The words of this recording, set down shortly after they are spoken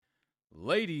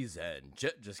Ladies and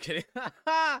just kidding.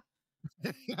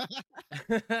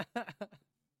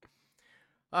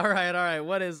 All right.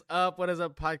 What is up? What is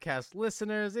up, podcast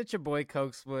listeners? It's your boy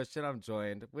Coke Smush, and I'm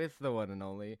joined with the one and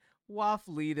only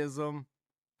Waffleatism.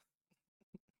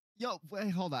 Yo, wait,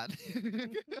 hold on.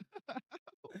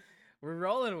 We're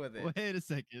rolling with it. Wait a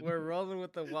second. We're rolling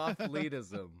with the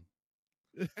Waffleatism.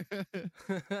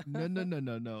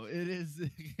 No. It is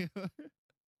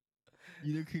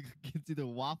it's either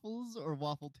waffles or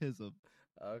waffletism.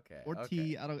 Okay. Or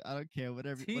tea. I don't care.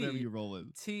 Whatever you roll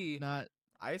with. Tea. Not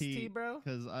iced tea, bro.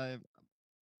 Because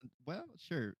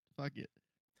sure. Fuck it.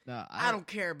 Nah, I don't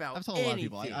care about I've told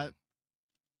anything. a lot of people.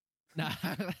 Nah,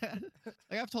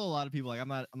 I've told a lot of people I'm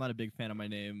not a big fan of my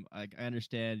name. I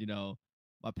understand,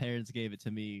 my parents gave it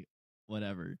to me,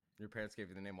 whatever. Your parents gave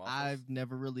you the name Waffles? I've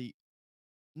never really.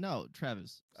 No,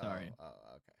 Travis. Sorry. Oh,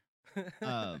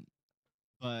 okay.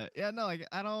 But yeah, no,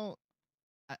 I don't.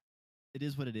 It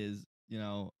is what it is.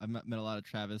 I've met a lot of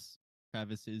Travises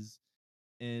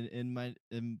in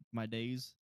my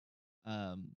days.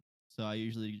 So I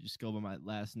usually just go by my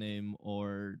last name,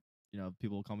 or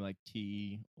people call me like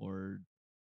T or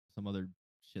some other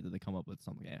shit that they come up with.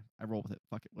 Something. Yeah, I roll with it.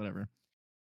 Fuck it, whatever.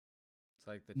 It's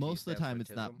like the most of the time,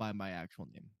 it's not by my actual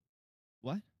name.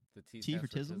 What? The T for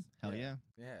Tism? Hell yeah.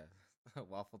 Yeah.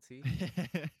 Waffle tea.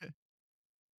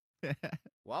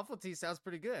 Waffle tea sounds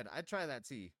pretty good. I'd try that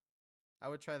tea. I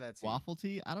would try that tea. Waffle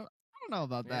tea? I don't know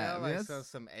about that. Yeah, like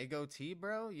some Eggo tea,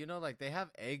 bro. Like they have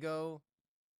Eggo,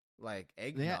 like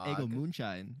eggnog. They got Eggo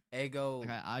moonshine. Eggo.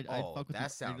 Like I fuck with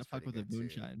that sounds fuck with the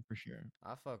moonshine too. For sure.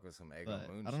 I fuck with some Eggo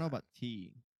moonshine. I don't know about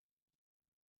tea.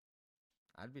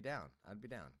 I'd be down.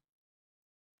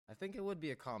 I think it would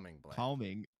be a calming blend.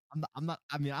 Calming. I'm not.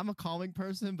 I mean, I'm a calming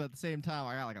person, but at the same time,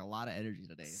 I got like a lot of energy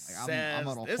today. Like, I'm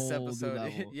on a this whole episode. New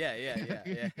level.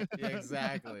 Yeah.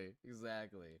 Exactly.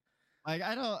 Like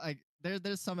I don't like.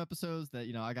 There's some episodes that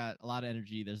I got a lot of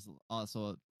energy. There's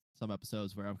also some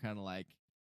episodes where I'm kind of like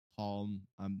calm.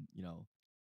 I'm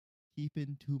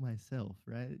keeping to myself,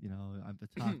 right? I'm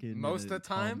talking most of the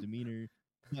time. Demeanor,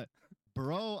 but.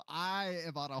 Bro, I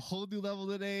am on a whole new level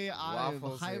today. I'm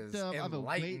hyped up. I've been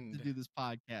waiting to do this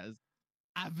podcast.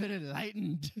 I've been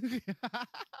enlightened.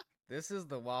 This is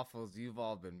the waffles you've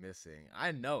all been missing.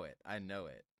 I know it. I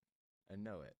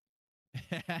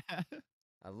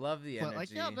love the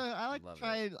energy. I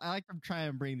like to try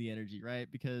and bring the energy,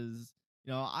 right? Because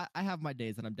I have my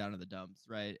days that I'm down in the dumps,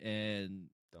 right? And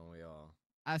don't we all?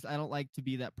 I don't like to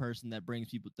be that person that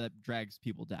drags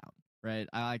people down, right?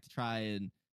 I like to try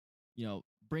and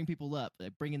bring people up,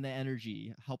 like bring in the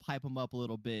energy, help hype them up a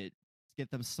little bit,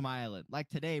 get them smiling. Like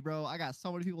today, bro, I got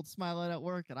so many people smiling at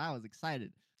work, and I was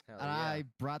excited. I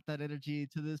brought that energy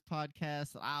to this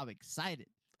podcast, and I'm excited.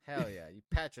 Hell yeah. You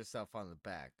pat yourself on the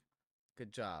back.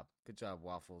 Good job,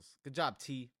 Waffles. Good job,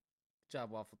 T. Good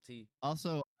job, Waffle T.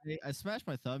 Also, I smashed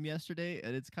my thumb yesterday,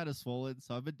 and it's kind of swollen,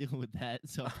 so I've been dealing with that.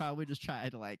 So I'm probably just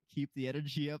trying to keep the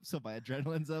energy up so my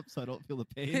adrenaline's up so I don't feel the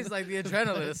pain. He's like, the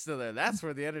adrenaline is still there. That's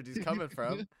where the energy's coming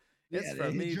from. It's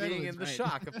from me being in the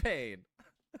shock of pain.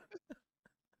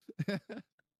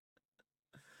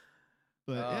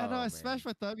 But I smashed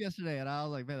my thumb yesterday, and I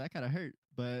was like, man, that kind of hurt.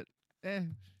 But it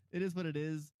is what it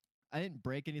is. I didn't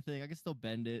break anything. I can still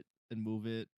bend it and move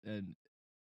it, and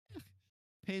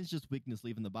pain's just weakness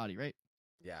leaving the body, right?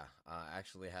 Yeah, I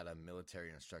actually had a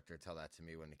military instructor tell that to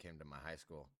me when it came to my high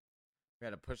school. We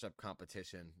had a push-up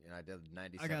competition, I did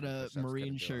 97. I got a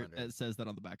Marine shirt that says that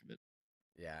on the back of it.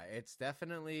 Yeah, it's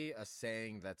definitely a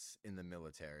saying that's in the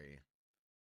military,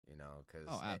 because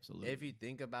absolutely. If you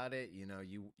think about it,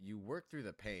 you work through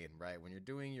the pain, right? When you're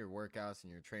doing your workouts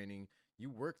and your training, you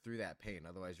work through that pain.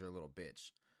 Otherwise, you're a little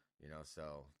bitch,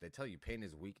 So they tell you pain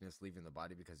is weakness leaving the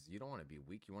body because you don't want to be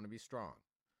weak. You want to be strong,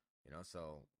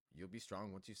 So you'll be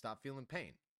strong once you stop feeling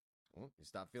pain. Well, you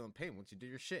stop feeling pain once you do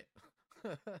your shit.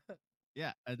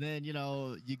 Yeah, and then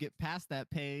you get past that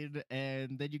pain,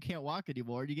 and then you can't walk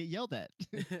anymore, and you get yelled at.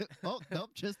 Oh, nope,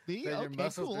 just me. Then okay, your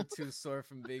muscles cool. are too sore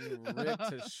from being ripped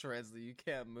to shreds that you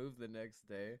can't move the next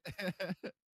day.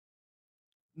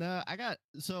 No,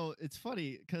 so it's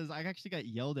funny because I actually got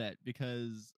yelled at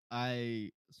because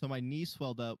my knee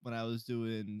swelled up when I was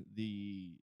doing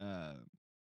the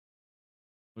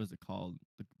what is it called?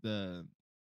 The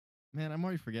man, I'm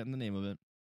already forgetting the name of it.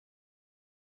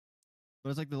 But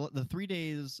it's like the 3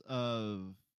 days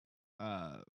of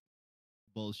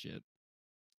bullshit.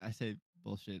 I say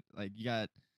bullshit. Like you got a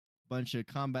bunch of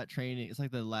combat training. It's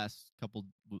like the last couple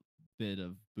bit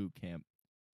of boot camp.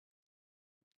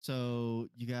 So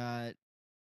you got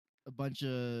a bunch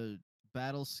of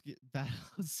battle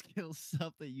skill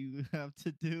stuff that you have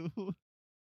to do.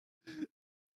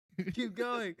 Keep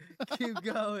going. Keep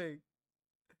going.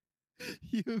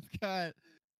 You've got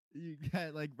you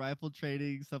got like rifle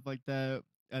training, stuff like that,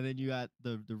 and then you got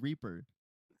the Reaper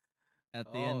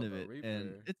at the end Oh, of the it, and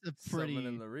Reaper. it's a Summoning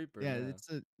pretty the Reaper, yeah, yeah. it's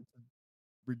a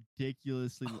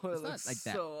ridiculously Oh, it it's not looks like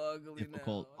that so ugly now.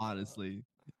 difficult, No. honestly.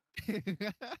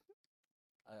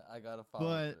 I gotta follow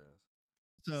But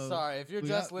through. so Sorry, if you're we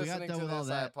just got listening done to with all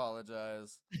this, I that.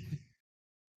 apologize.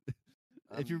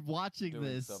 If you're I'm watching doing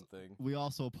this, something. we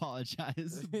also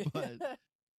apologize. But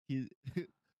he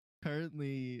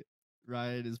currently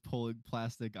Ryan is pulling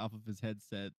plastic off of his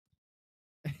headset.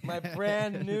 My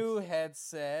brand new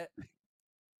headset.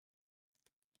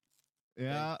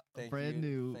 Yeah, Thank brand you.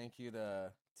 new. Thank you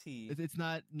to T. It's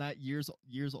not years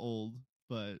old,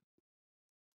 but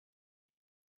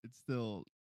it's still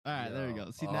all right. There you Yo.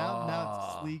 go. See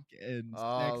now it's sleek and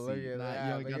Oh, look sexy. at Not you that.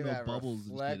 don't Look got at no that bubbles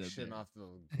and shit in reflection off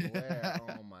the glare. there.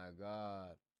 Oh my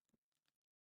god.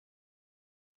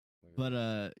 Look at But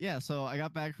that. yeah, so I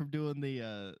got back from doing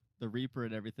the Reaper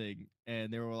and everything,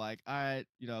 and they were like, all right,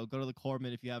 go to the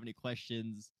Corpsman if you have any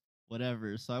questions,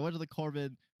 whatever. So I went to the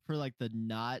Corpsman for like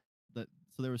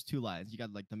so there was two lines. You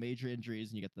got like the major injuries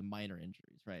and you got the minor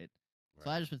injuries, right? So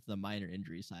Right. I just went to the minor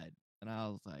injury side, and I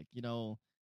was like,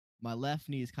 my left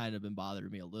knee's kind of been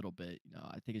bothering me a little bit.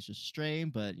 I think it's just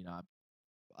strain, but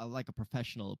I like a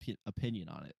professional opinion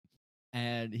on it.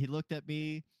 And he looked at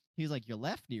me. He was like, "Your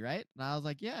left knee, right?" And I was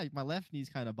like, "Yeah, my left knee's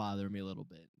kind of bothering me a little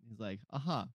bit." He's like,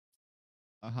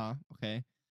 okay.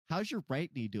 How's your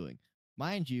right knee doing?"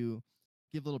 Mind you,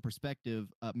 give a little perspective.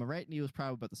 My right knee was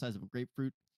probably about the size of a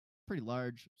grapefruit, pretty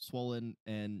large, swollen,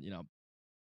 and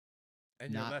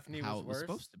And your not left knee how was it was worse?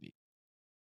 supposed to be.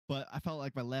 But I felt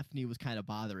like my left knee was kind of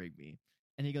bothering me.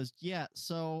 And he goes, "Yeah,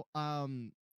 so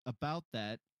about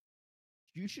that,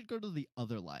 you should go to the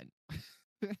other line."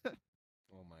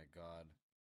 Oh my god.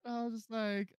 I was just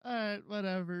like, all right,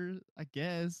 whatever. I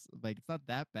guess like it's not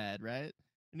that bad, right?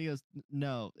 And he goes,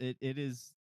 No, it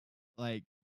is like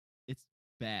it's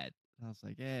bad." And I was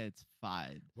like, "Yeah, it's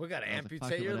fine." We gotta And I was like,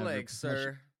 "Fuck amputate it, your whatever." legs,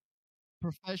 sir.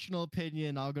 Professional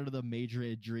opinion. I'll go to the major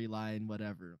injury line,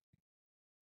 whatever.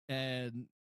 And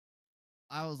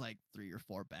I was like 3 or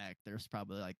 4 back. There's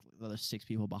probably like another 6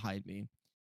 people behind me,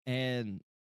 and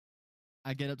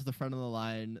I get up to the front of the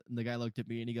line, and the guy looked at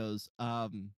me and he goes, "So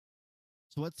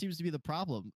what seems to be the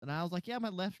problem?" And I was like, "Yeah, my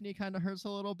left knee kind of hurts a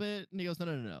little bit." And he goes,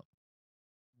 No.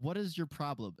 What is your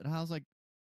problem?" And I was like,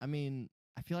 "I mean,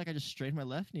 I feel like I just strained my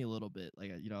left knee a little bit.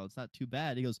 Like, it's not too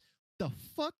bad." He goes, "The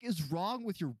fuck is wrong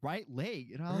with your right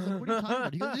leg?" And I was like, "What are you talking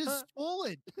about?" He goes, "It's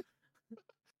swollen."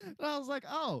 And I was like,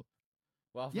 "Oh,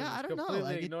 Well, for yeah, I just don't know.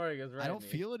 completely Like, ignoring his I right don't knee.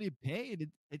 feel any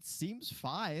pain. It seems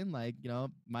fine. Like,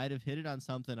 might have hit it on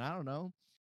something. I don't know."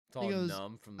 It's He all goes,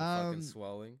 numb from the fucking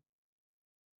swelling.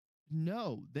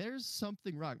 "No, there's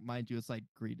something wrong." Mind you, it's like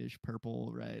greenish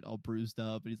purple, right? All bruised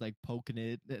up, and he's like poking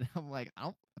it. And I'm like,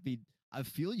 I mean, I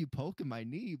feel you poking my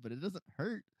knee, but it doesn't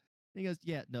hurt. And he goes,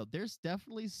 "Yeah, no, there's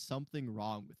definitely something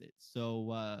wrong with it.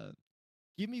 So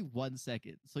give me 1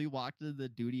 second." So he walked into the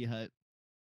duty hut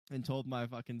and told my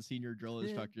fucking senior drill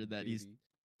instructor that he's Duty.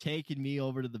 taking me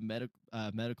over to the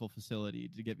medical facility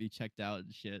to get me checked out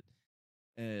and shit.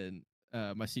 And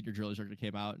my senior drill instructor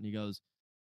came out and he goes,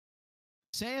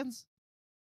 "Sands,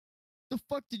 the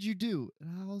fuck did you do?"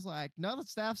 And I was like, "No,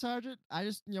 staff sergeant. I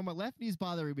just, my left knee's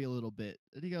bothering me a little bit."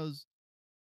 And he goes,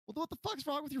 "Well, what the fuck's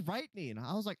wrong with your right knee?" And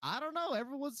I was like, "I don't know.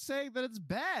 Everyone's saying that it's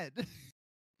bad."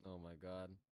 Oh my god.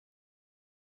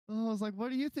 I was like, "What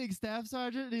do you think, staff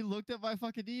sergeant?" And he looked at my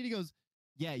fucking knee and he goes,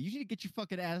 "Yeah, you need to get your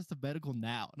fucking ass to medical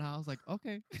now." And I was like,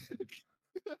 "Okay."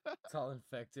 It's all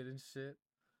infected and shit.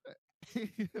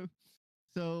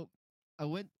 so I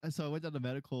went down to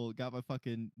medical, got my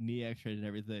fucking knee x-rayed and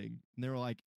everything. And they were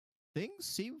like, "Things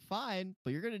seem fine,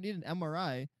 but you're gonna need an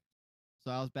MRI."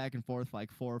 So I was back and forth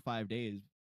like 4 or 5 days,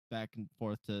 back and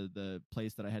forth to the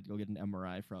place that I had to go get an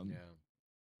MRI from. Yeah.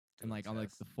 And Do a like on like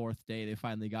test. the 4th day, they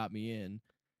finally got me in,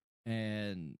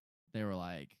 and they were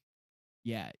like,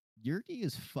 "Yeah, your knee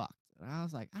is fucked." And I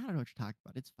was like, "I don't know what you're talking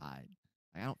about. It's fine.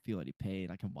 Like, I don't feel any pain.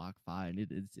 I can walk fine.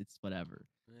 It's whatever."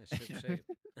 Yeah, ship shape.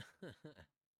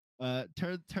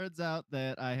 Turns out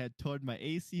that I had torn my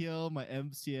ACL, my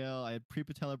MCL, I had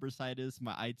prepatellar bursitis,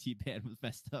 my IT band was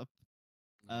messed up.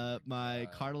 My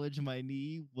God. cartilage in my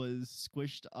knee was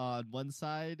squished on one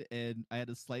side, and I had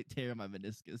a slight tear in my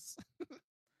meniscus.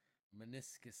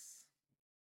 Meniscus.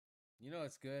 You know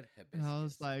it's good? And I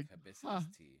was Hibiscus. like, Hibiscus huh.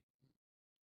 tea.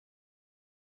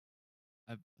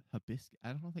 hibiscus.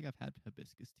 I don't think I've had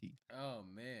hibiscus tea. Oh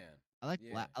man. I like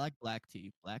Yeah. black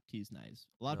tea. Black tea is nice.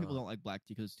 A lot of people No, don't like black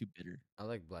tea because it's too bitter. I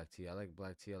like black tea. I like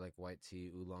black tea. I like white tea,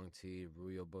 oolong tea,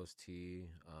 rooibos tea.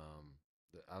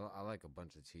 I like a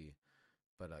bunch of tea,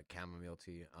 but chamomile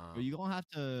tea. But you gonna have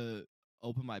to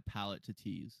open my palate to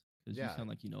teas because you Yeah, sound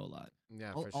like you know a lot.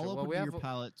 yeah, I'll, for sure. I'll Well, open we to your have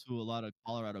palate to a lot of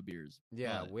Colorado beers,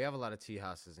 yeah, but we have a lot of tea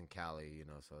houses in Cali,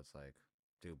 so it's like,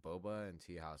 dude, boba and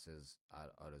tea houses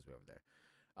out as way over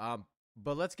there.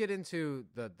 But let's get into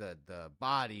the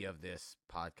body of this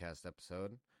podcast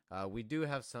episode. We do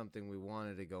have something we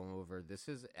wanted to go over. This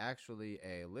is actually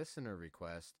a listener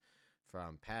request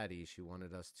from Patty. She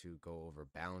wanted us to go over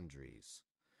boundaries,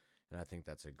 and I think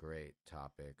that's a great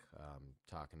topic.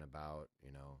 Talking about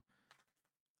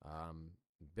um,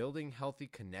 building healthy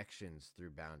connections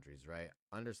through boundaries, right?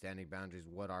 Understanding boundaries.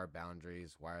 What are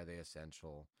boundaries? Why are they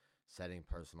essential? Setting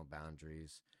personal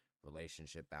boundaries,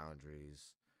 relationship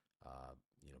boundaries,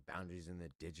 boundaries in the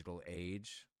digital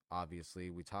age. Obviously,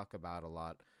 we talk about a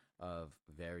lot of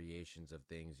variations of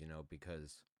things,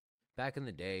 because back in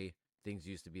the day, things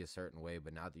used to be a certain way,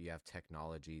 but now that you have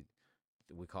technology,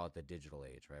 we call it the digital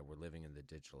age, right? We're living in the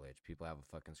digital age. People have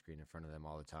a fucking screen in front of them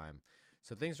all the time.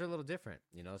 So things are a little different,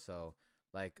 So,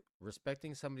 like,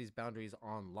 respecting somebody's boundaries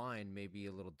online may be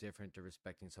a little different to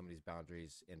respecting somebody's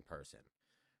boundaries in person,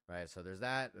 right? So there's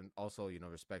that, and also,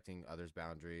 respecting others'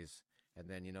 boundaries. And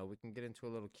then, we can get into a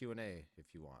little Q&A if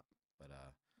you want. But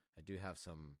I do have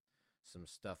some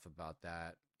stuff about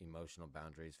that, emotional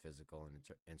boundaries, physical and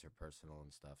interpersonal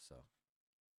and stuff. So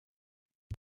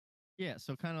yeah.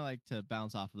 So kind of like to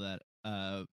bounce off of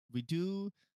that, we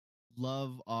do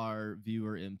love our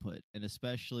viewer input, and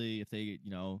especially if they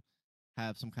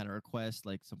have some kind of request,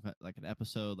 like like an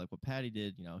episode, like what Patty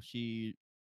did. She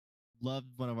loved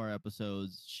one of our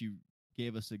episodes. She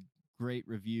gave us a great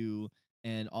review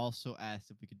and also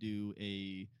asked if we could do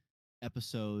a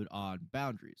episode on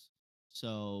boundaries.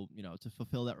 So, to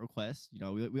fulfill that request,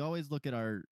 we always look at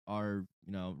our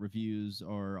reviews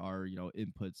or our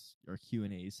inputs or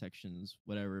Q&A sections,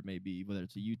 whatever it may be, whether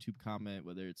it's a YouTube comment,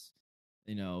 whether it's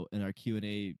in our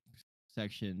Q&A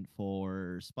section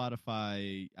for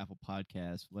Spotify, Apple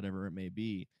Podcasts, whatever it may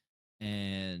be.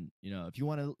 And if you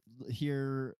want to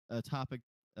hear a topic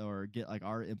or get like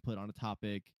our input on a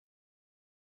topic,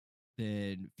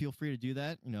 then feel free to do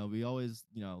that. We always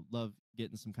love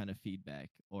getting some kind of feedback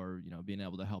or being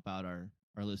able to help out our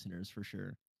listeners for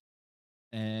sure.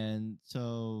 And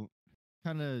so,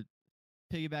 kind of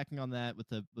piggybacking on that with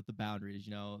the boundaries,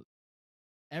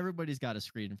 everybody's got a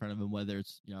screen in front of them, whether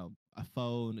it's a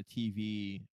phone, a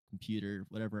TV, computer,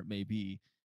 whatever it may be,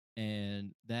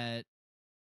 and that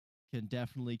can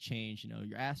definitely change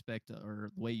your aspect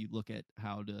or the way you look at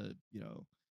how to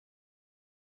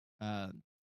uh,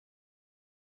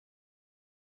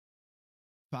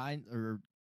 find or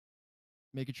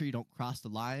making sure you don't cross the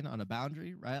line on a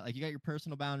boundary, right? Like you got your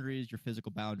personal boundaries, your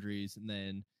physical boundaries, and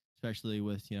then especially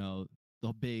with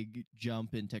the big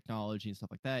jump in technology and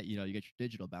stuff like that, you get your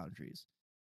digital boundaries.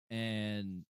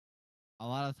 And a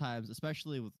lot of times,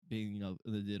 especially with being in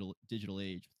the digital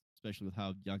age, especially with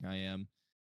how young I am,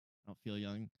 I don't feel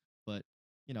young, but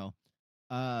you know,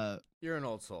 uh, you're an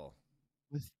old soul.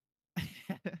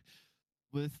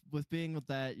 with with being with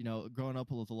that, growing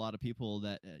up with a lot of people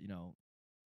that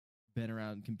been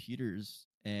around computers,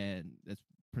 and that's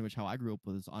pretty much how I grew up,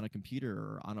 was on a computer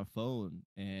or on a phone,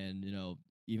 and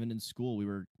even in school we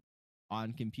were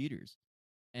on computers.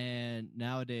 And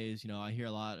nowadays, I hear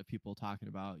a lot of people talking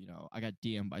about, I got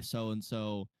DM'd by so and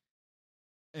so,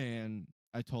 and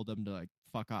I told them to like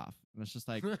fuck off. And it's just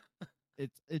like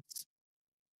it's it's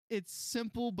it's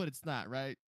simple, but it's not,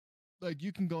 right? Like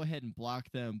you can go ahead and block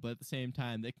them, but at the same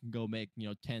time they can go make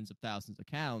tens of thousands of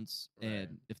accounts, Right.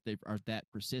 and if they are that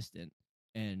persistent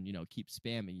and keep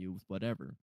spamming you with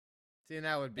whatever. See, and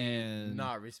that would be And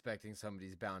not respecting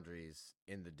somebody's boundaries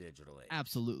in the digital age.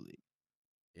 absolutely.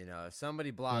 If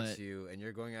somebody blocks But you and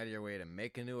you're going out of your way to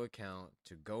make a new account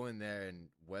to go in there, and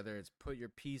whether it's put your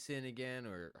piece in again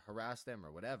or harass them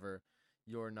or whatever,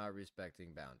 you're not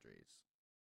respecting boundaries.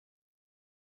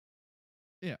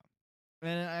 yeah,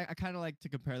 and I kind of like to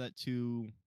compare that to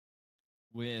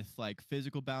with like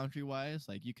physical boundary wise.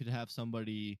 Like you could have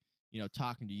somebody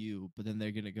talking to you, but then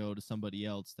they're gonna go to somebody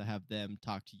else to have them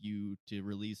talk to you to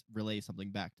relay something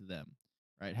back to them,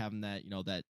 right? Having that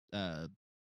that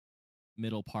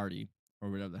middle party or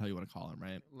whatever the hell you want to call them,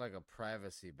 right? Like a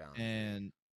privacy boundary.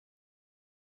 And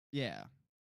yeah,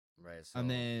 right. So and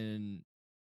then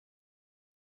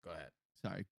go ahead.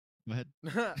 sorry, go ahead.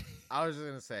 I was just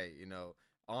gonna say,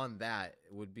 on that,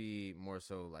 it would be more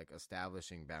so like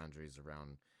establishing boundaries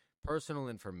around personal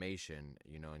information,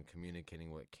 and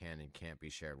communicating what can and can't be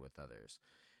shared with others.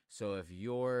 So if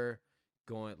you're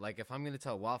going, like, if I'm going to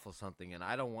tell Waffle something and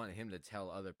I don't want him to tell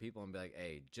other people and be like,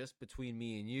 hey, just between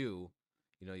me and you,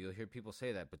 you'll hear people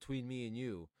say that, between me and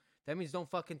you. That means don't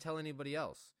fucking tell anybody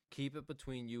else. Keep it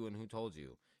between you and who told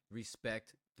you.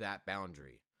 Respect that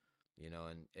boundary,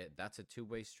 and that's a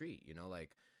two-way street,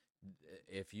 like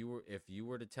if you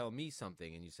were to tell me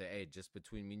something and you say, hey, just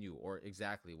between me and you, or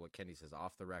exactly what Kenny says,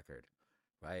 off the record,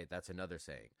 right? That's another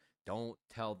saying. Don't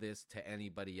tell this to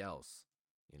anybody else.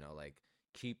 Like,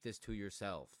 keep this to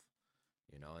yourself.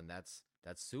 And that's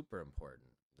super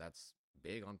important. That's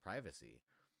big on privacy.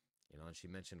 And she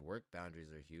mentioned work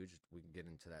boundaries are huge. We can get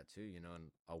into that too.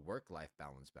 And a work-life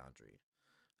balance boundary.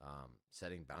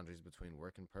 Setting boundaries between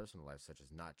work and personal life, such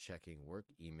as not checking work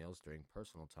emails during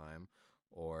personal time,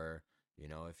 or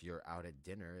if you're out at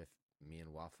dinner, if me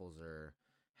and Waffles are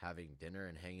having dinner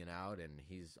and hanging out and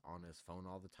he's on his phone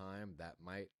all the time, that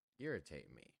might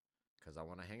irritate me because I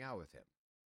want to hang out with him.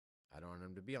 I don't want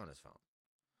him to be on his phone.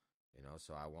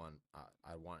 So I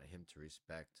want him to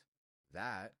respect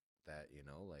that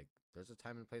like, there's a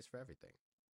time and place for everything.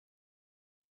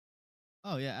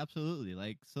 Oh yeah, absolutely.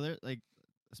 Like, so there, like,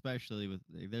 especially with,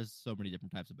 like, there's so many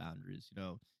different types of boundaries.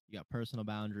 You got personal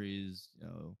boundaries.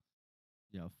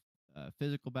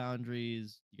 Physical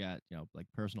boundaries. You got, like,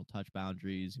 personal touch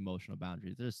boundaries, emotional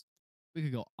boundaries. We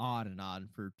could go on and on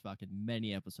for fucking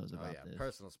many episodes Oh about yeah, this.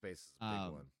 personal space is a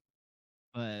big one.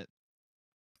 But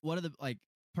one of the, like,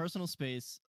 personal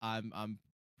space, I'm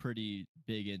pretty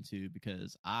big into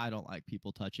because I don't like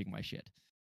people touching my shit.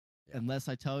 Yeah. Unless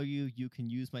I tell you you can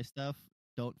use my stuff,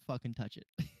 don't fucking touch it.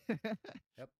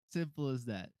 Yep. Simple as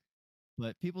that.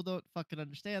 But people don't fucking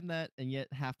understand that, and yet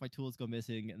half my tools go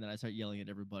missing, and then I start yelling at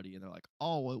everybody, and they're like,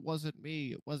 "Oh, it wasn't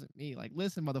me. It wasn't me." Like,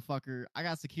 listen, motherfucker, I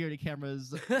got security cameras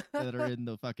that are in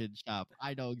the fucking shop.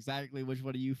 I know exactly which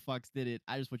one of you fucks did it.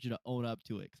 I just want you to own up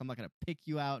to it, because I'm not gonna pick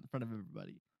you out in front of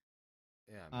everybody.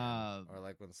 Yeah, man. Or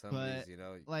like when somebody's,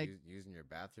 But like, using your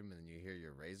bathroom and then you hear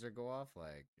your razor go off,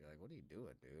 like, you're like, what are you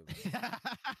doing, dude?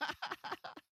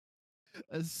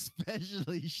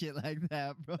 especially shit like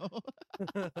that, bro.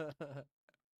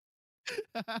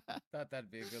 Thought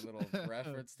that'd be a good little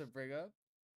reference to bring up.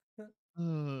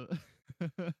 Uh,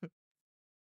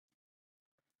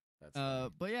 That's funny.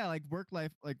 but yeah, like, work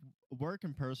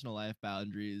and personal life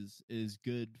boundaries is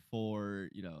good for,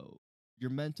 your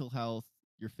mental health,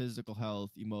 your physical health,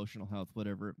 emotional health,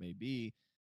 whatever it may be.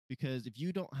 Because if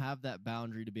you don't have that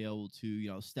boundary to be able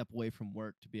to, step away from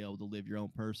work to be able to live your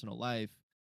own personal life,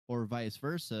 or vice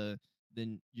versa,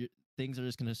 then things are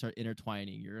just going to start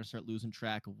intertwining. You're going to start losing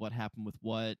track of what happened with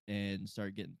what, and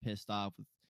start getting pissed off with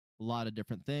a lot of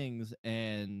different things.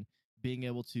 And being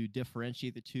able to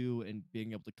differentiate the two and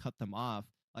being able to cut them off.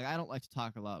 Like, I don't like to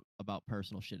talk a lot about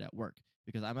personal shit at work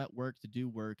because I'm at work to do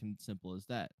work, and simple as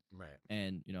that. Right.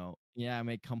 And, yeah, I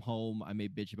may come home, I may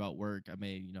bitch about work, I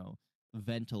may,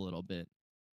 vent a little bit,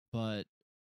 but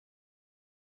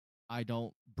I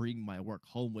don't bring my work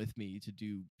home with me to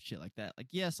do shit like that. Like,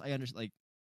 yes, I understand, like,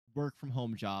 work from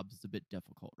home jobs is a bit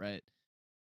difficult, right?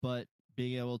 But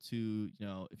being able to,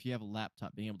 if you have a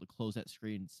laptop, being able to close that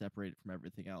screen and separate it from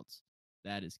everything else,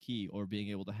 that is key. Or being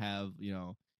able to have,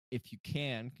 if you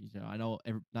can, 'cause, I know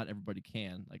not everybody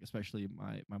can, like, especially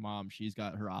my mom, she's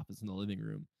got her office in the living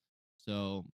room.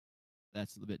 So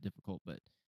that's a bit difficult, but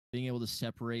being able to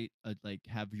separate, like,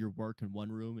 have your work in one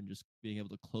room and just being able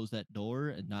to close that door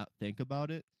and not think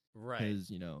about it. Right. Because,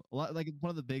 a lot, like, one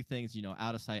of the big things,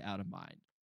 out of sight, out of mind.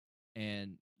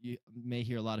 And you may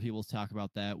hear a lot of people talk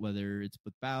about that, whether it's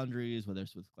with boundaries, whether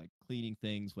it's with, like, cleaning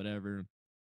things, whatever.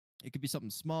 It could be something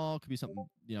small, it could be something,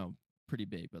 pretty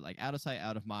big, but, like, out of sight,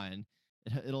 out of mind,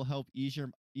 it'll help ease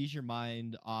your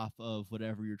mind off of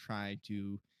whatever you're trying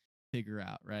to figure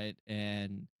out, right?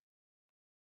 And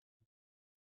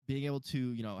being able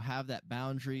to, have that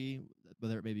boundary,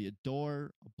 whether it may be a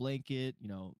door, a blanket,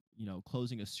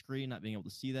 closing a screen, not being able to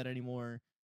see that anymore,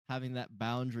 having that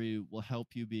boundary will help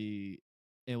you be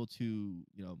able to,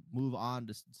 move on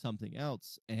to something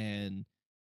else and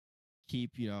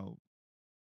keep,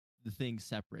 the things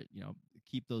separate,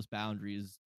 keep those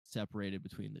boundaries separated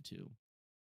between the two.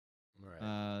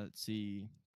 Right. Let's see,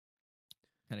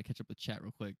 kind of catch up with chat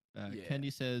real quick. Yeah.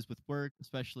 Kendi says, with work,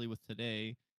 especially with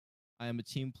today, I am a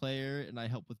team player and I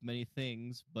help with many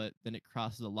things, but then it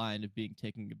crosses a line of being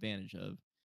taken advantage of.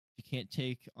 If you can't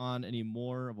take on any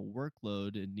more of a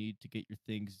workload and need to get your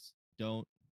things, don't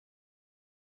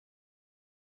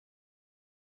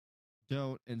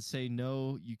and say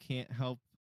no, you can't help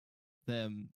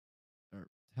them or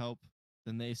help,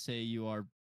 then they say you are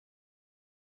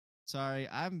sorry.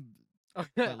 I'm Okay,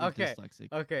 slightly okay,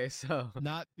 dyslexic. okay. So,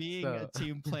 Not being a so,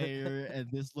 team player, and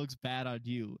this looks bad on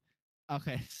you.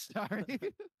 Okay, sorry.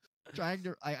 Trying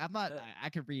to, I'm not. I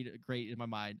can read it great in my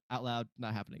mind out loud.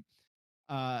 Not happening.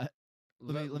 Uh,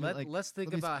 let's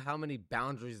think let me about how many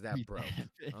boundaries that read broke.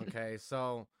 that. Okay,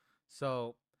 so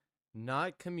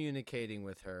not communicating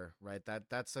with her, right?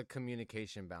 That's a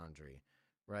communication boundary,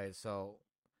 right? So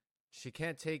she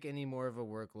can't take any more of a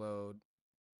workload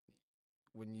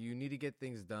when you need to get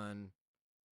things done.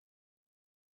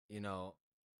 You know,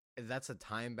 that's a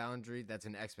time boundary, that's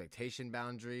an expectation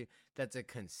boundary, that's a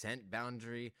consent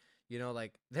boundary.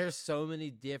 Like there's so many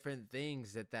different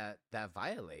things that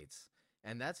violates,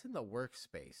 and that's in the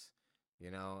workspace.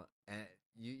 And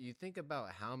you think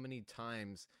about how many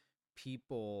times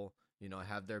people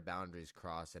have their boundaries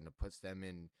crossed, and it puts them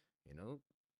in you know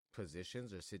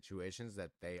positions or situations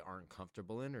that they aren't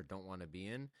comfortable in or don't want to be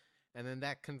in, and then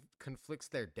that conflicts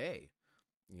their day.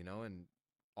 And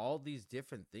all these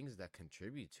different things that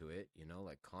contribute to it,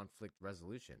 like conflict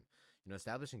resolution,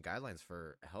 establishing guidelines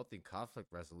for healthy conflict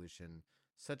resolution,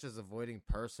 such as avoiding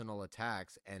personal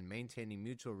attacks and maintaining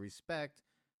mutual respect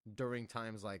during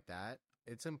times like that.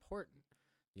 It's important.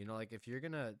 Like if you're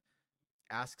going to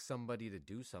ask somebody to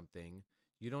do something,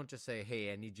 you don't just say,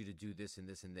 hey, I need you to do this and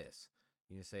this and this.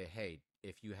 You say, hey,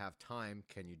 if you have time,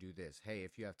 can you do this? Hey,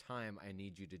 if you have time, I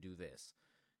need you to do this.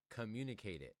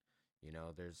 Communicate it.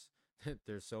 There's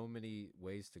there's so many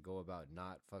ways to go about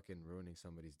not fucking ruining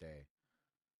somebody's day.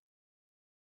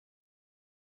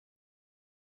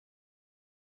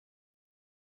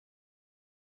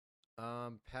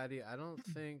 Patty, I don't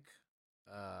think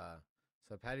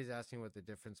so Patty's asking what the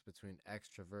difference between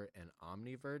extrovert and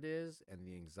omnivert is and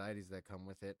the anxieties that come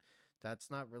with it.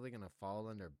 That's not really going to fall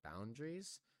under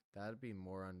boundaries. That'd be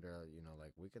more under,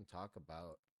 like we can talk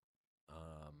about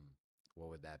what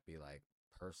would that be, like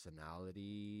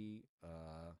personality I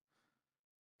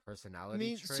personality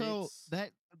mean, so traits?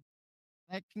 that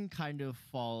can kind of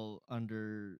fall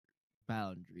under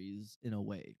boundaries in a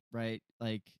way, right?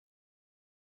 Like,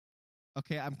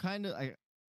 okay, I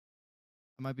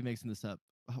might be mixing this up.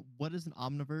 What is an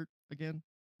omnivert again?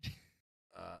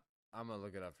 Uh, I'm gonna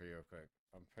look it up for you real quick.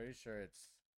 I'm pretty sure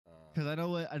it's Because I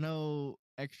know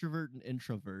extrovert and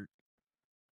introvert.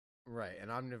 right. An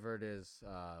omnivert is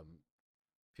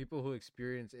people who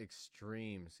experience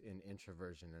extremes in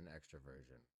introversion and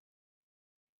extroversion.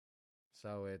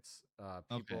 So it's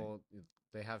Okay, people,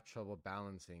 they have trouble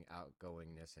balancing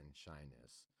outgoingness and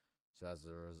shyness. So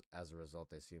as a result,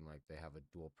 they seem like they have a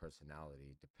dual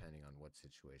personality depending on what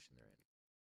situation they're in.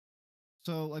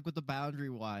 so like with the boundary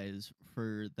wise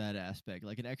for that aspect,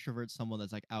 like an extrovert, someone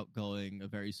that's like outgoing, a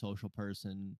very social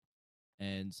person,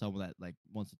 and someone that like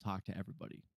wants to talk to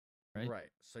everybody, right? Right.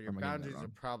 So your Or am I getting that boundaries are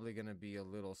wrong? probably going to be a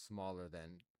little smaller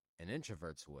than an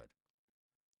introvert's would.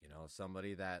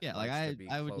 Somebody that Yeah, like likes to be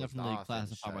I would closed definitely off and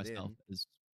classify shut myself in. as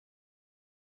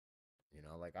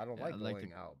Like I don't yeah, like I'd like to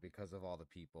going out because of all the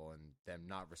people and them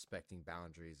not respecting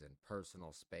boundaries and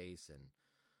personal space, and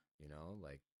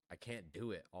like I can't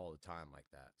do it all the time like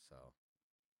that. So,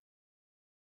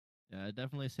 yeah, I'd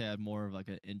definitely say I'm more of like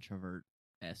an introvert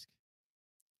esque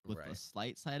with a right.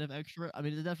 slight side of extrovert. I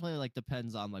mean, it definitely like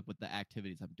depends on like what the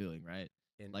activities I'm doing, right?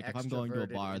 An Like if I'm going to a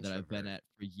extroverted bar that I've been introvert, at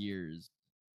for years,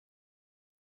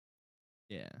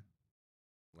 yeah.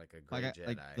 like a gray Jedi.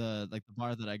 Like the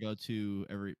bar that I go to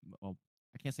every well,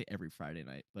 I can't say every Friday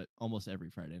night, but almost every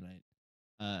Friday night.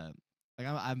 Um, like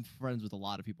I'm friends with a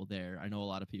lot of people there. I know a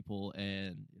lot of people,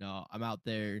 and I'm out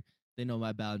there. They know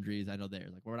my boundaries. I know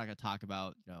theirs. Like we're not gonna talk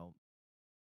about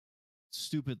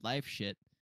stupid life shit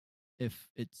if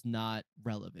it's not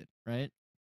relevant, right?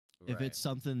 If Right. it's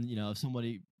something, if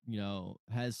somebody,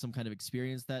 has some kind of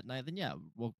experience that night, then yeah,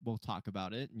 we'll talk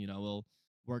about it. We'll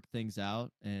work things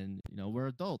out, and we're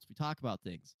adults. We talk about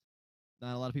things.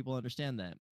 Not a lot of people understand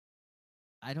that.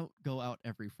 I don't go out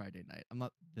every Friday night. I'm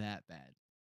not that bad.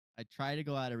 I try to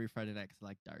go out every Friday night because I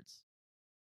like darts,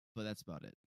 but that's about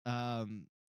it.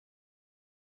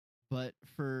 But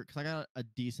because I got a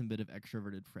decent bit of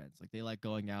extroverted friends, like they like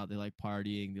going out, they like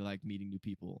partying, they like meeting new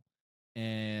people,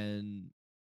 and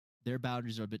their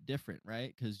boundaries are a bit different,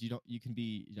 right? Because you can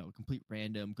be a complete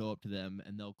random, go up to them,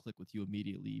 and they'll click with you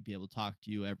immediately, be able to talk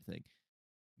to you, everything.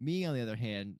 Me, on the other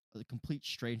hand, a complete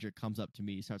stranger comes up to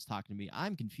me, starts talking to me.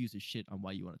 I'm confused as shit on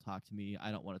why you want to talk to me.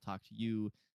 I don't want to talk to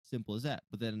you. Simple as that.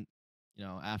 But then,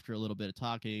 after a little bit of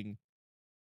talking,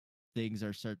 things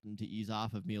are starting to ease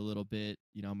off of me a little bit.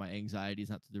 My anxiety is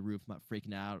not to the roof. I'm not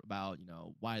freaking out about,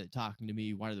 why are they talking to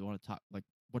me? Why do they want to talk? Like,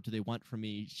 what do they want from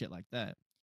me? Shit like that.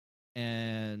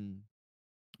 And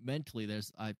mentally,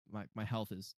 my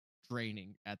health is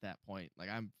draining at that point. Like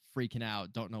I'm freaking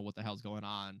out, don't know what the hell's going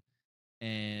on,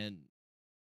 and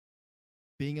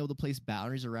being able to place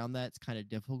boundaries around that's kind of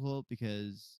difficult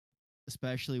because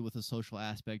especially with a social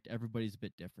aspect, everybody's a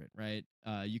bit different, right?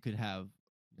 You could have,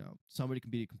 somebody can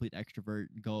be a complete extrovert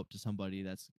and go up to somebody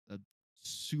that's a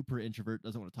super introvert,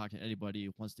 doesn't want to talk to anybody,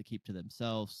 wants to keep to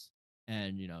themselves,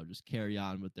 and just carry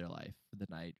on with their life for the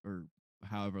night or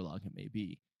however long it may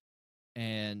be.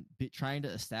 And trying to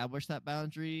establish that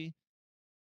boundary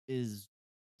is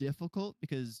difficult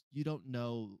because you don't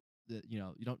know that you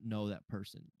don't know that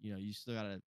person. You still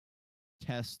gotta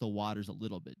test the waters a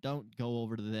little bit. Don't go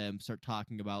over to them, start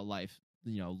talking about life,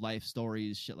 life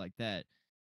stories, shit like that.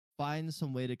 Find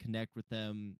some way to connect with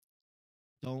them.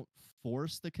 Don't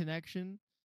force the connection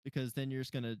because then you're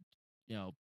just gonna,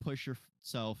 push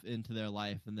yourself into their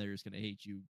life and they're just gonna hate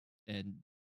you. And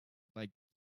like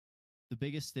the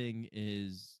biggest thing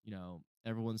is,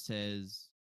 everyone says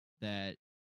that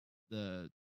the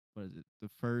what is it? The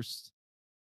first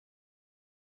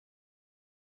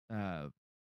uh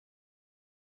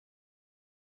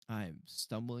I'm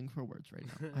stumbling for words right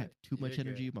now. I have too You're much good.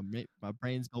 energy. My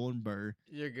brain's going burr.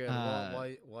 You're good. While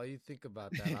Uh, while you think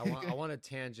about that, I want to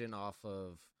tangent off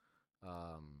of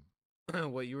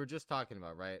what you were just talking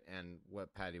about, right? And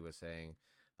what Patty was saying.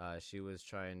 She was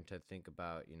trying to think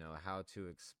about, how to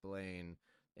explain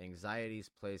anxieties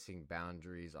placing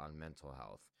boundaries on mental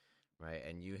health, right?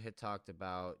 And you had talked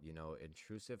about,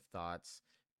 intrusive thoughts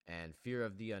and fear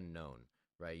of the unknown,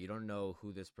 right? You don't know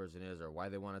who this person is or why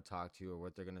they want to talk to you or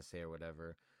what they're going to say or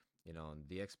whatever.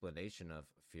 The explanation of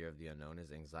fear of the unknown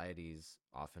is anxieties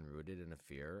often rooted in a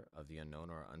fear of the unknown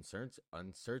or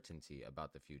uncertainty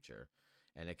about the future.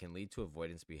 And it can lead to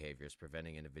avoidance behaviors,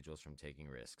 preventing individuals from taking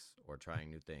risks or trying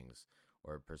new things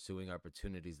or pursuing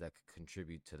opportunities that could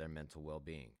contribute to their mental well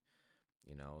being.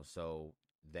 So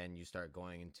then you start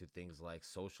going into things like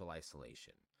social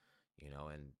isolation,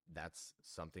 and that's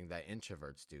something that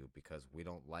introverts do because we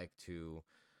don't like to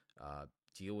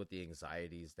deal with the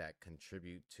anxieties that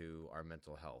contribute to our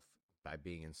mental health by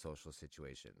being in social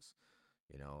situations.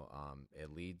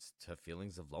 It leads to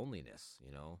feelings of loneliness,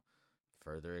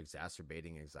 further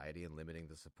exacerbating anxiety and limiting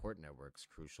the support networks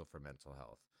crucial for mental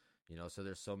health. So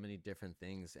there's so many different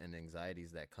things and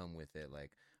anxieties that come with it.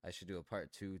 Like I should do a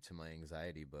part two to my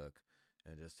anxiety book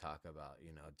and just talk about,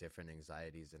 different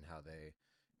anxieties and how they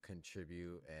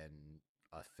contribute and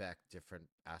affect different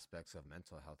aspects of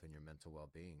mental health and your mental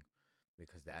well-being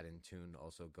because that in tune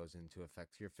also goes into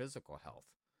affect your physical health,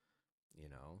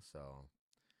 so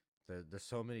there's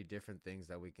so many different things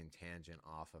that we can tangent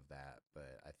off of that,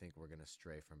 but I think we're going to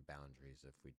stray from boundaries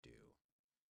if we do.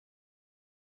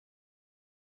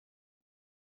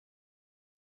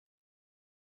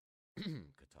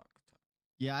 Good talk, good talk.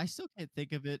 yeah, I still can't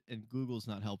think of it, and Google's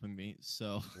not helping me.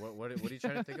 So, What are you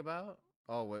trying to think about?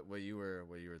 Oh, what you were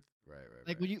like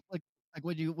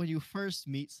right. when you first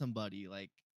meet somebody,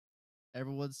 like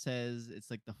everyone says, it's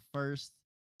like the first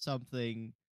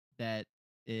something that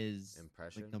is like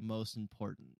Impression, the most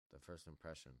important. the first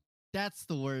impression. That's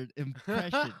the word,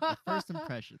 impression. The first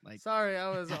impression. Like Sorry, I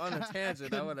was on a I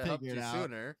tangent. I couldn't would have helped figure it you out.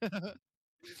 sooner.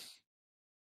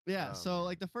 Yeah, Oh so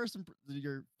like man. the first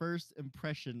your first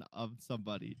impression of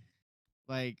somebody,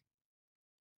 like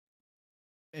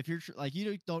if you're like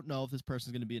you don't know if this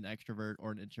person's going to be an extrovert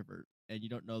or an introvert, and you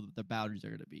don't know what the boundaries are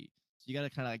going to be, so you got to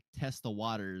kind of like test the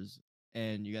waters,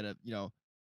 and you got to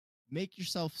make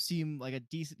yourself seem like a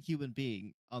decent human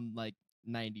being, unlike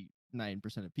 99%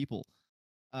 of people.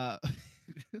 uh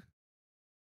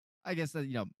I guess that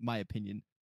my opinion,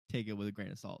 take it with a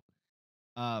grain of salt.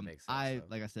 Makes sense I though.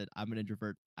 like I said, I'm an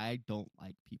introvert. I don't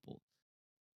like people,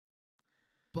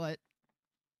 but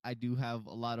I do have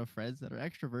a lot of friends that are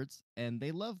extroverts and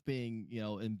they love being,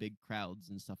 in big crowds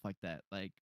and stuff like that.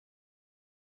 Like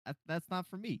that's not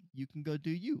for me. You can go do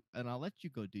you and I'll let you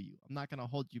go do you. I'm not going to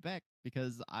hold you back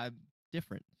because I'm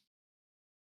different.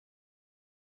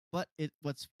 But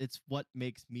it's what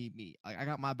makes me me. I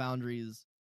got my boundaries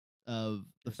of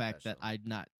the You're fact that special. I'm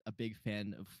not a big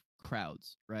fan of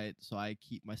crowds, right? So I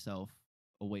keep myself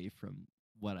away from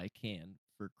what I can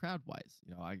for crowd wise.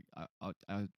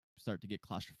 I start to get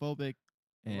claustrophobic,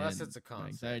 Unless and it's a concert.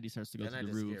 anxiety starts to go Then through I the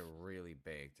just roof. get really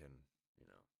baked and,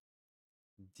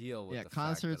 you deal with Yeah, the fact that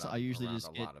concerts I I'm usually around a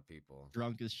just get lot of people.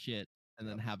 drunk as shit and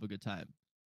then Yep. have a good time.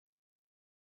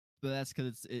 But that's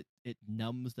because it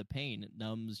numbs the pain. It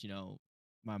numbs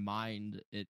my mind.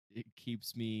 It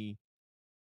keeps me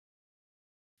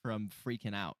from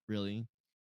freaking out. Really,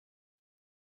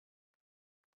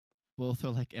 both are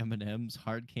like M&M's,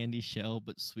 hard candy shell,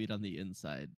 but sweet on the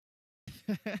inside.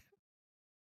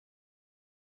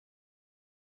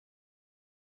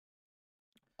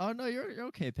 Oh no, you're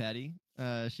okay, Patty.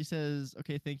 She says,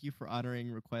 "Okay, thank you for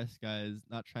honoring requests, guys.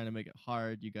 Not trying to make it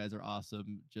hard. You guys are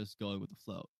awesome. Just going with the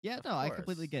flow." Yeah, Of no, I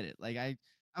completely course. get it. Like I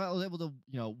was able to,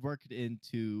 work it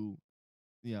into,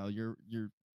 your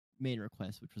main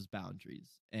request, which was boundaries.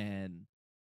 And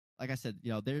like I said,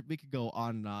 there we could go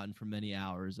on and on for many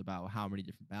hours about how many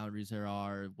different boundaries there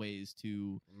are, ways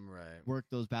to Right. work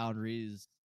those boundaries,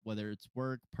 whether it's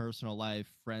work, personal life,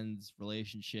 friends,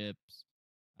 relationships,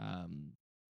 um,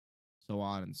 so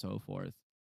on and so forth.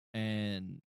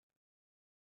 And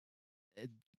it,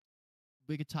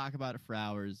 we could talk about it for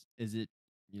hours. Is it,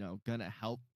 gonna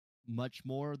help much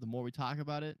more the more we talk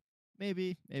about it?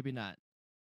 Maybe, maybe not.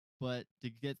 But to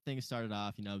get things started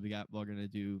off, we're gonna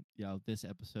do, this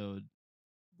episode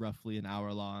roughly an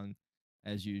hour long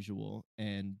as usual,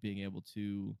 and being able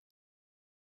to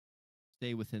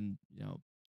stay within,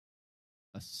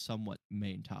 a somewhat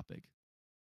main topic.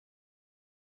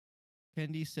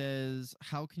 Kendi says,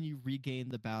 "How can you regain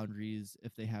the boundaries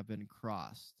if they have been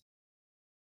crossed?"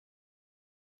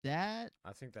 That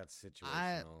I think that's I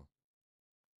situational.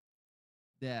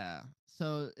 Yeah.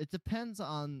 So it depends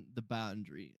on the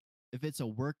boundary. If it's a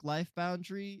work life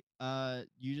boundary,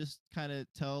 you just kind of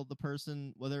tell the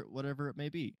person whatever it may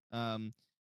be.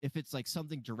 If it's like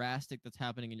something drastic that's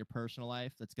happening in your personal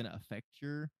life that's going to affect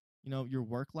your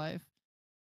work life,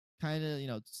 kind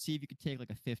of, see if you could take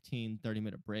like a 15-30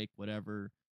 minute break,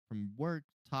 whatever, from work,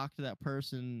 talk to that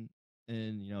person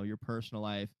in, your personal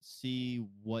life, see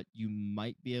what you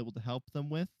might be able to help them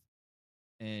with,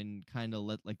 and kind of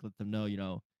let them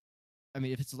know, I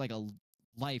mean, if it's like a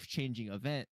life changing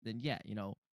event, then yeah,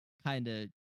 kind of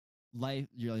life,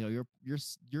 your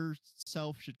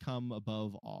self should come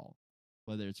above all,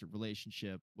 whether it's a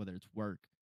relationship, whether it's work,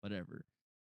 whatever.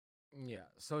 Yeah.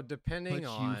 So depending Put you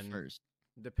on first.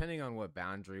 depending on what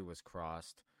boundary was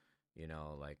crossed,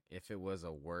 like if it was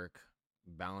a work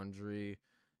boundary,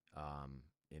 um,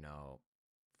 you know,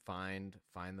 find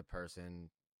the person,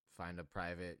 find a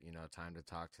private, time to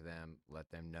talk to them, let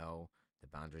them know the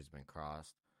boundary's been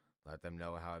crossed, let them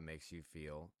know how it makes you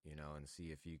feel, and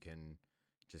see if you can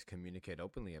just communicate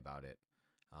openly about it.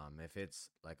 If it's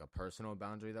like a personal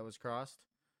boundary that was crossed,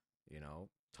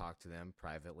 talk to them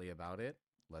privately about it,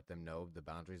 let them know the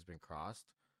boundary's been crossed,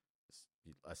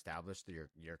 establish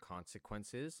your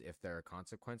consequences if there are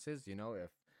consequences.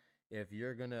 If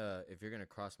you're gonna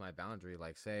cross my boundary,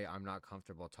 like say I'm not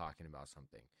comfortable talking about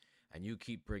something and you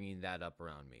keep bringing that up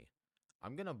around me,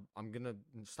 I'm gonna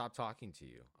stop talking to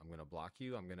you. I'm gonna block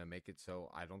you. I'm gonna make it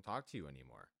so I don't talk to you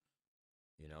anymore.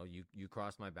 You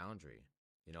cross my boundary.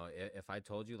 If I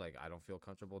told you like I don't feel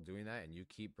comfortable doing that and you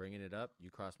keep bringing it up, you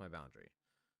cross my boundary.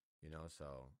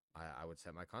 So I would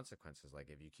set my consequences. Like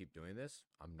if you keep doing this,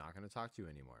 I'm not going to talk to you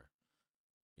anymore.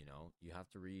 You have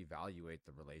to reevaluate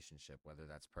the relationship, whether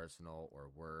that's personal or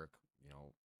work,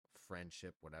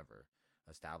 friendship, whatever.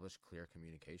 Establish clear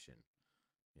communication.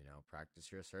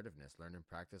 Practice your assertiveness. Learn and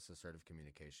practice assertive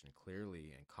communication.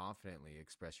 Clearly and confidently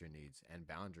express your needs and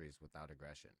boundaries without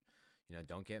aggression.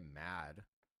 Don't get mad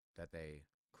that they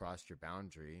crossed your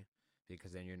boundary,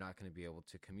 because then you're not going to be able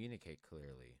to communicate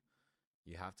clearly.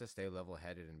 You have to stay level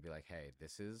headed and be like, hey,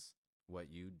 this is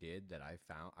what you did that I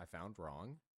found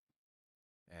wrong,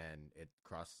 and it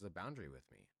crosses a boundary with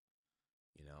me.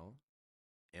 You know,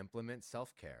 Implement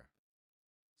self-care.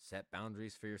 Set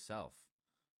boundaries for yourself.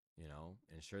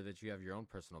 Ensure that you have your own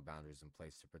personal boundaries in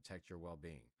place to protect your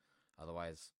well-being.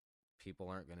 Otherwise, people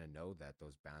aren't going to know that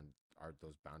those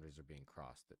boundaries are being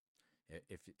crossed.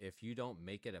 If you don't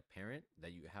make it apparent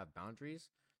that you have boundaries,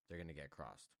 they're going to get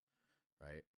crossed,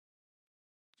 right?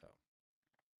 So,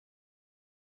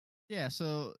 Yeah.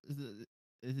 So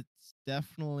it's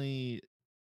definitely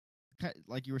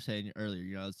like you were saying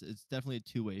earlier. It's definitely a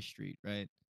two-way street, right?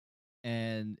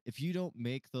 And if you don't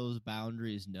make those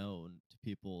boundaries known to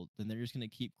people, then they're just going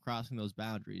to keep crossing those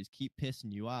boundaries, keep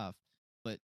pissing you off.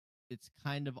 But it's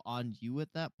kind of on you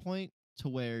at that point, to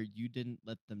where you didn't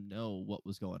let them know what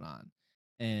was going on.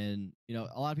 And,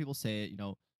 a lot of people say it,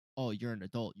 oh, you're an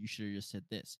adult. You should have just said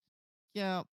this.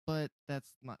 Yeah, but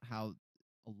that's not how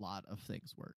a lot of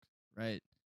things work, right?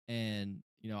 And,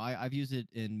 I've used it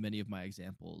in many of my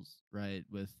examples, right?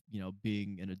 With,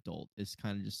 being an adult. It's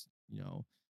kind of just,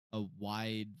 a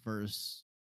wide verse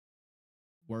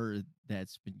word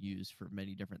that's been used for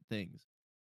many different things.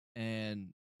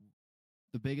 And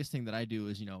the biggest thing that I do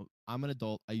is, I'm an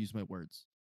adult. I use my words.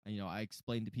 And, I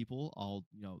explain to people.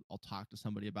 I'll talk to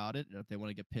somebody about it. And if they want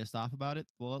to get pissed off about it,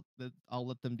 well, I'll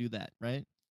let them do that, right?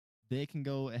 They can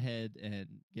go ahead and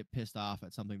get pissed off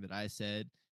at something that I said.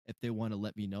 If they want to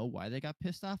let me know why they got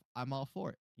pissed off, I'm all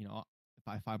for it. If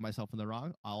I find myself in the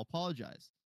wrong, I'll apologize.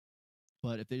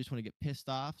 But if they just want to get pissed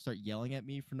off, start yelling at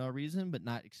me for no reason, but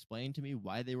not explain to me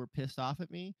why they were pissed off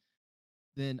at me,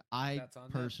 then I That's on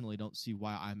them. personally don't see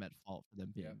why I'm at fault for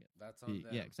them Yep, that's on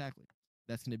yeah, them. exactly.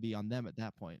 That's going to be on them at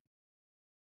that point.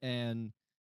 And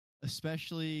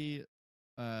especially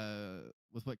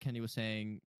with what Kenny was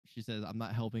saying, she says, I'm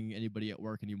not helping anybody at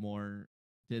work anymore.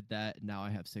 Did that, and now I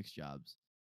have 6 jobs.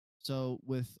 So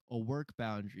with a work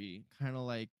boundary, kind of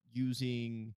like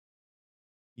using,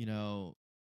 you know,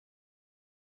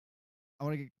 I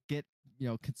want to get,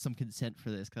 some consent for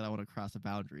this because I want to cross a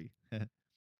boundary.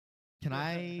 Can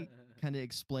I kind of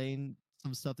explain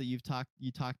some stuff that you talked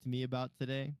to me about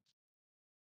today?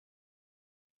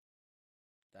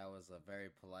 That was a very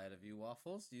polite of you,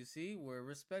 Waffles. You see, we're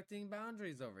respecting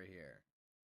boundaries over here.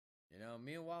 You know,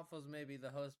 me and Waffles may be the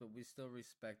host, but we still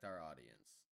respect our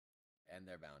audience and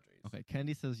their boundaries. Okay,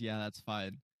 Candy says, yeah, that's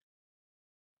fine.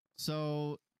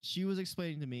 So she was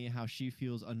explaining to me how she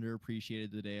feels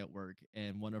underappreciated today at work,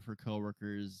 and one of her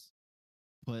coworkers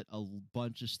put a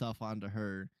bunch of stuff onto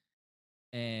her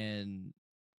and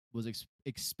was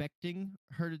expecting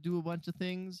her to do a bunch of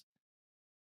things.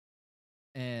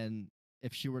 And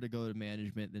if she were to go to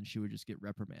management, then she would just get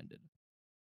reprimanded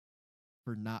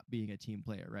for not being a team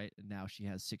player, right? And now she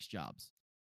has 6 jobs.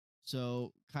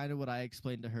 So kind of what I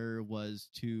explained to her was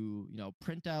to,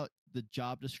 print out the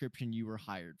job description you were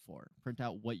hired for, print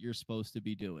out what you're supposed to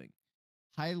be doing,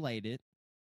 highlight it.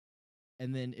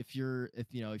 And then if your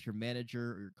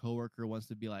manager or your coworker wants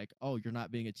to be like, oh, you're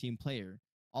not being a team player,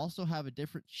 also have a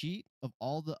different sheet of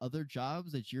all the other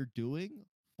jobs that you're doing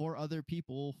for other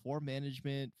people, for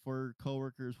management, for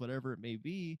coworkers, whatever it may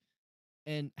be,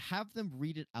 and have them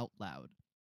read it out loud.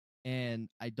 And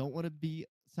I don't want to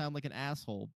sound like an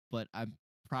asshole, but I'm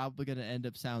probably going to end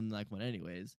up sounding like one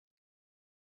anyways.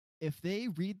 If they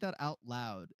read that out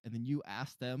loud and then you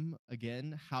ask them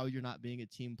again how you're not being a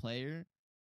team player,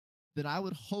 then I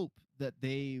would hope that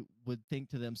they would think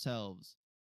to themselves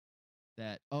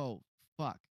that, oh,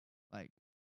 fuck, like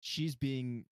she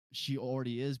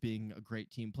already is being a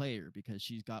great team player because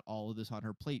she's got all of this on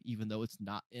her plate, even though it's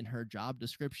not in her job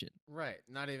description. Right.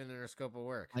 Not even in her scope of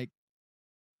work. Like,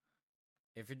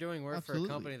 if you're doing work for a absolutely.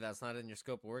 company that's not in your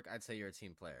scope of work, I'd say you're a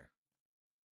team player.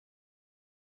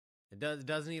 It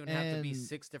doesn't even have to be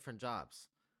 6 different jobs.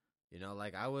 You know,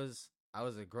 like I was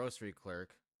a grocery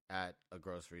clerk at a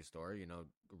grocery store,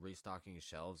 restocking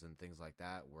shelves and things like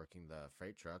that, working the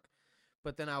freight truck.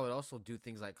 But then I would also do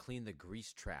things like clean the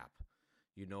grease trap,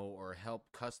 or help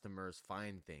customers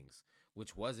find things,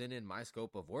 which wasn't in my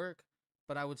scope of work,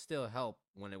 but I would still help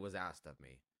when it was asked of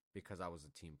me because I was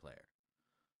a team player.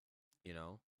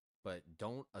 But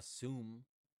don't assume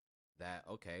that,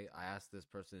 okay, I asked this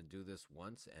person to do this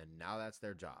once and now that's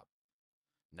their job.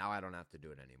 Now I don't have to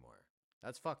do it anymore.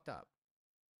 That's fucked up.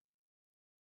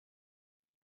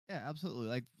 Yeah, absolutely.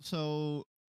 Like, so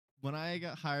when I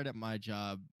got hired at my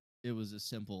job, it was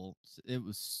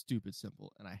stupid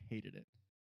simple, and I hated it.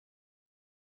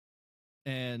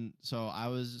 And so I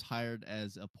was hired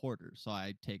as a porter. So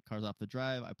I take cars off the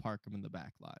drive, I park them in the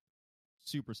back lot.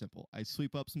 Super simple. I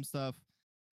sweep up some stuff,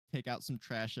 take out some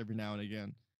trash every now and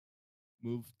again,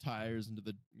 move tires into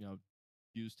the,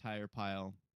 used tire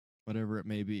pile, whatever it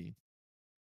may be.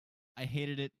 I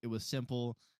hated it. It was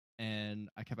simple. And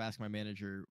I kept asking my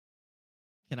manager,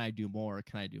 can I do more?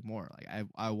 Can I do more? Like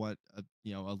I want a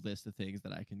list of things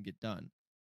that I can get done.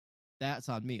 That's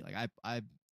on me. Like I'm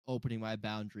opening my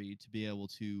boundary to be able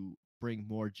to bring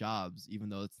more jobs, even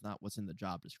though it's not what's in the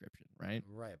job description, right?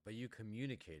 Right, but you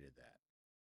communicated that.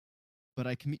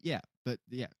 But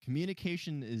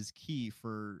communication is key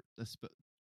for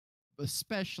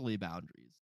especially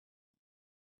boundaries,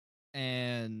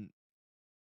 and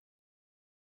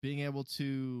being able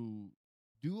to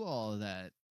do all of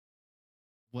that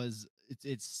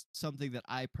it's something that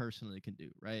I personally can do,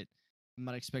 right? I'm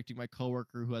not expecting my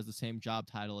coworker who has the same job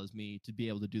title as me to be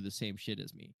able to do the same shit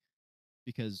as me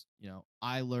because,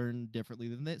 I learn differently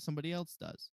than somebody else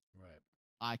does. Right.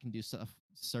 I can do stuff,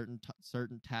 certain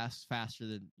tasks faster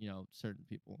than, certain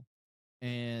people.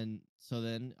 And so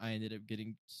then I ended up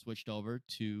getting switched over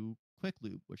to Quick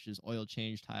Lube, which is oil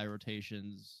change, tire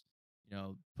rotations,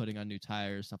 putting on new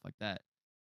tires, stuff like that.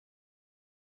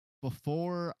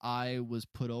 Before I was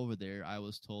put over there, I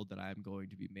was told that I'm going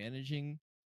to be managing,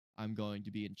 I'm going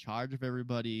to be in charge of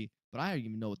everybody, but I didn't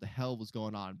even know what the hell was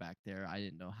going on back there. I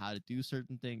didn't know how to do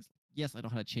certain things. Yes, I know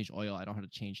how to change oil, I know how to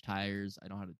change tires, I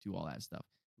know how to do all that stuff.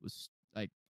 It was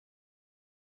like,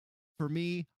 for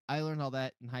me, I learned all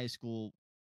that in high school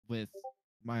with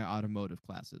my automotive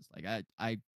classes. Like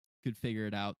I could figure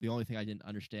it out. The only thing I didn't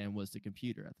understand was the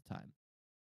computer at the time.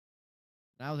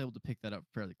 And I was able to pick that up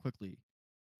fairly quickly.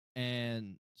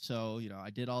 And so, I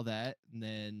did all that, and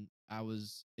then I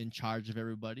was in charge of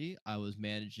everybody. I was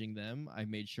managing them. I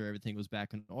made sure everything was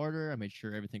back in order. I made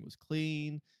sure everything was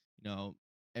clean. You know,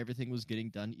 everything was getting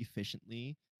done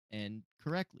efficiently and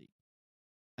correctly.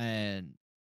 And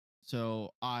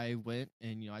so I went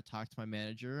and, I talked to my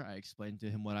manager. I explained to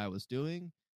him what I was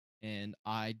doing, and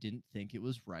I didn't think it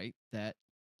was right that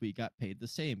we got paid the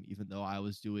same, even though I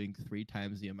was doing 3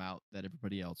 times the amount that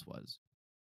everybody else was.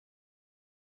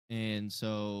 And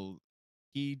so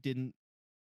he didn't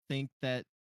think that,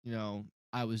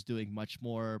 I was doing much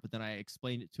more, but then I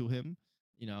explained it to him.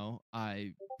 I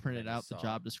And then printed he out the saw.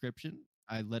 job description.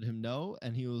 I let him know,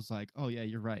 and he was like, "Oh yeah,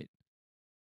 you're right."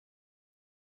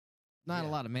 Not a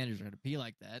Yeah. lot of managers are going to be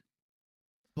like that,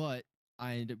 but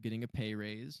I ended up getting a pay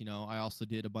raise. I also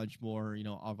did a bunch more,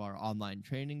 of our online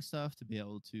training stuff to be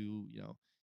able to,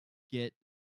 get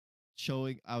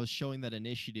I was showing that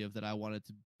initiative that I wanted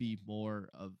to be more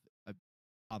of a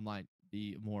online,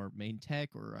 be more main tech,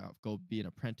 or go be an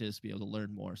apprentice, be able to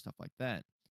learn more stuff like that.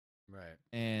 Right.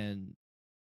 And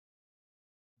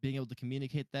being able to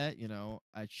communicate that,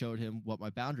 I showed him what my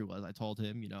boundary was. I told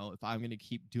him, if I'm going to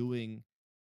keep doing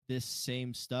this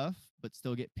same stuff but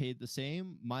still get paid the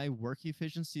same, my work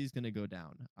efficiency is going to go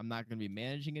down. I'm not going to be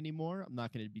managing anymore. I'm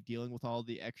not going to be dealing with all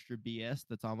the extra BS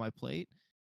that's on my plate.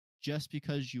 Just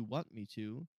because you want me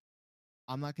to,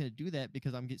 I'm not going to do that,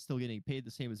 because I'm still getting paid the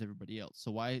same as everybody else.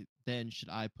 So why then should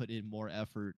I put in more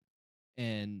effort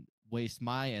and waste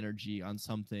my energy on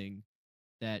something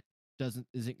that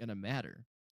isn't going to matter,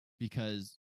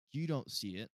 because you don't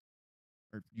see it,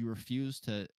 or you refuse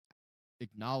to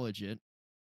acknowledge it,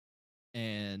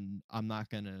 and I'm not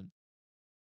going to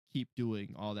keep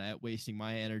doing all that, wasting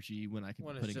my energy when I could be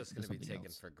When it's putting it just into going to be something taken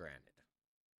else. for granted.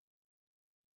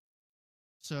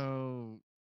 So,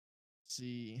 let's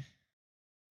see.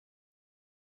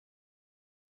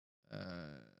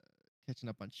 Uh, Catching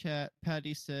up on chat.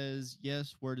 Patty says,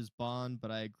 yes, word is bond,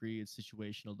 but I agree it's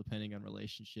situational depending on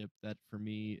relationship. That for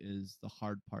me is the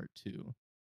hard part too.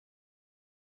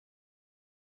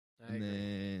 I And agree.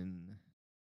 then,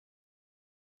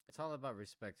 It's all about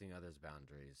respecting others'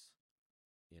 boundaries.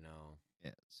 You know.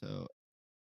 yeah, so,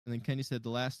 and then Kenny said, the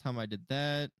last time I did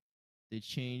that, they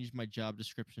changed my job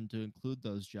description to include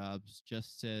those jobs,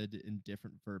 just said in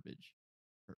different verbiage.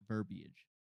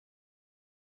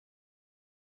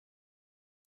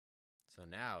 So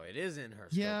now it is in her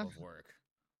scope Yeah, of work.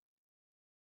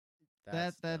 that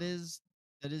That's that dumb. is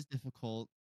that is difficult,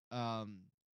 um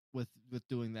with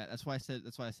doing that. That's why I say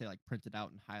like print it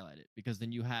out and highlight it, because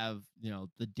then you have,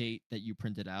 the date that you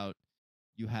printed out,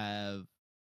 you have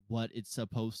what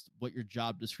your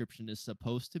job description is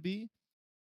supposed to be,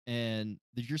 and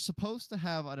that you're supposed to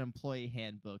have an employee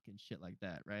handbook and shit like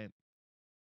that, right?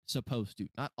 Supposed to.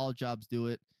 Not all jobs do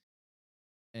it,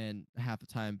 and half the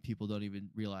time people don't even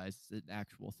realize it's an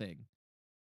actual thing.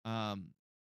 um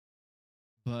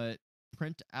but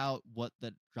print out what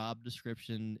the job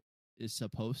description is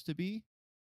supposed to be,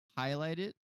 highlight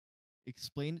it,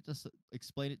 explain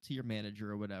it to your manager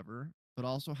or whatever, but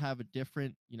also have a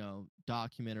different,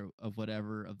 document of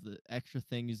whatever of the extra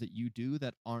things that you do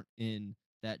that aren't in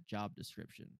that job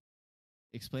description.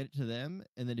 Explain it to them,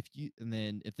 and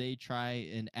then if they try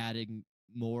and adding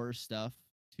more stuff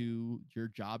to your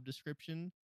job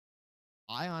description,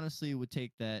 I honestly would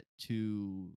take that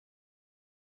to,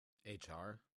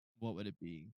 HR. what would it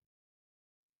be?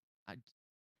 I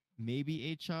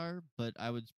Maybe HR, but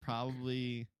I would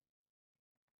probably,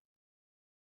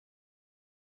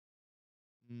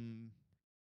 mm,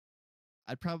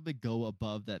 I'd probably go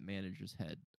above that manager's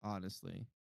head, honestly.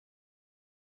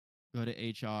 Go to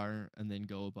HR and then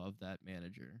go above that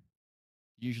manager.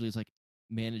 Usually it's like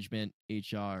management,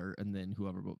 HR, and then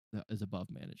whoever is above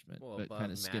management, Well, but kind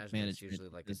above of skip management's management usually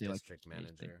like a because they like to district change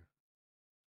things. manager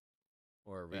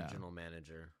or a Yeah. regional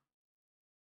manager.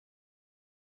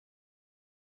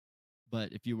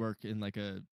 But if you work in like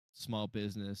a small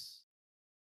business,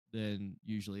 then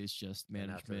usually it's just Then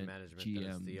after the management, management, then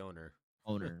it's GM, the owner.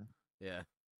 owner. Yeah.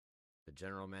 The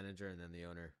general manager and then the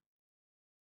owner.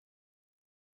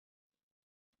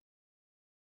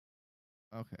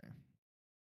 Okay.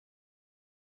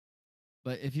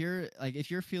 But if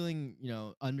you're feeling,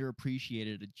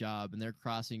 underappreciated at a job and they're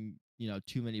crossing,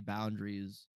 too many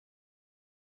boundaries,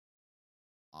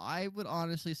 I would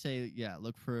honestly say, yeah,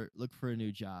 look for a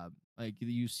new job. Like,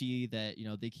 you see that,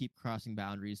 they keep crossing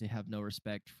boundaries, they have no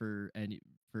respect for,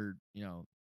 for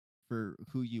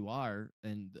who you are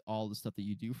and all the stuff that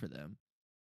you do for them.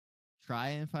 Try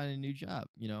and find a new job,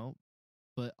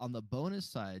 But on the bonus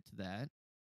side to that,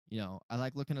 I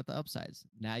like looking at the upsides.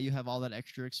 Now you have all that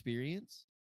extra experience.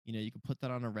 you can put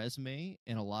that on a resume,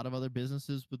 and a lot of other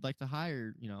businesses would like to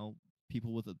hire,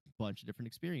 people with a bunch of different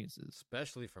experiences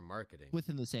especially for marketing.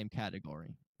 within the same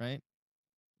category, right?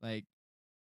 Like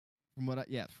from what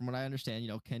I understand,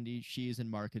 Kendi, she is in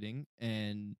marketing,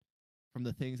 and from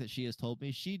the things that she has told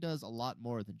me, she does a lot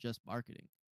more than just marketing.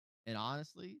 And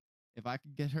honestly, if I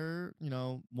could get her,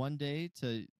 one day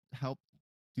to help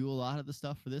do a lot of the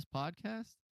stuff for this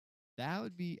podcast, that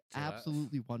would be Dude,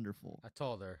 absolutely wonderful. I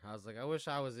told her, I was like, I wish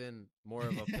I was in more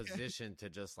of a position to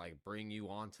just like bring you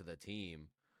onto the team.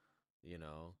 You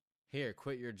know, here,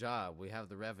 quit your job. We have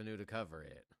the revenue to cover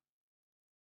it.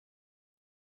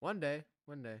 One day,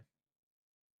 one day.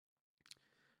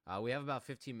 We have about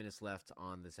 15 minutes left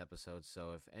on this episode,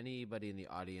 so if anybody in the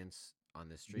audience on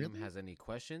this stream Really? has any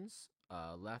questions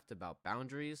left about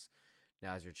boundaries,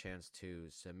 now's your chance to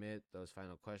submit those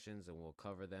final questions, and we'll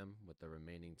cover them with the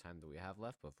remaining time that we have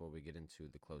left before we get into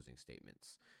the closing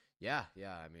statements. Yeah.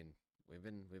 I mean, we've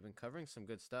been covering some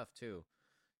good stuff too.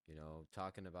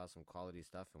 Talking about some quality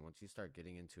stuff, and once you start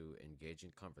getting into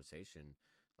engaging conversation,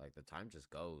 like the time just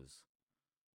goes.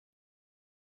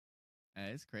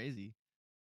 It's crazy.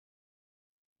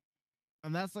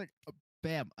 And that's like,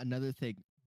 bam, another thing.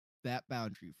 That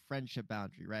boundary, friendship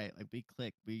boundary, right? Like we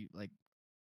click, we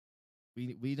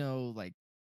know like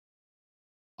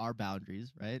our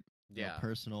boundaries, right? Yeah.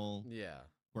 Personal, Yeah.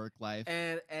 work life,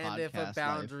 And if a podcast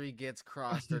boundary life. gets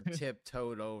crossed or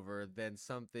tiptoed over, then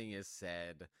something is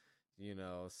said,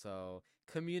 so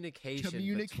communication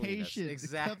between us.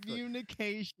 Exactly.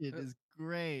 Communication is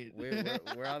great.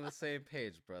 We're on the same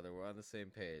page, brother. We're on the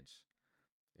same page.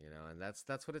 And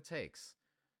that's what it takes.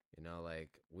 Like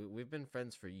we've been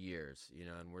friends for years,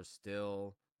 and we're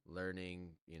still learning,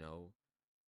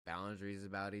 boundaries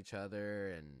about each other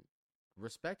and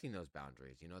respecting those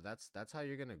boundaries. That's how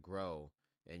you're gonna grow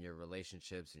in your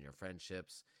relationships and your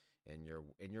friendships and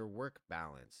your work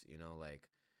balance. Like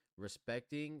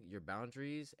respecting your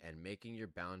boundaries and making your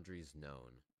boundaries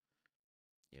known.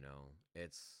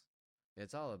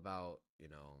 It's all about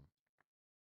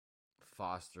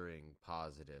fostering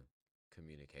positive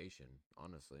communication.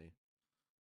 Honestly.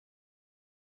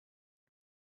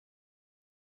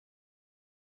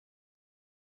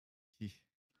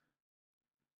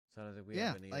 So I don't think we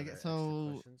have Yeah, any like other extra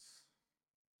so. questions.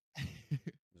 I'm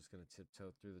just gonna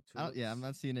tiptoe through the I don't, yeah, I'm tulips.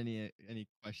 not seeing any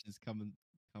questions coming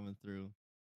through.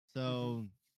 Mm-hmm. So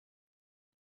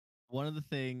one of the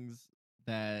things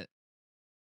that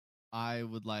I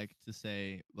would like to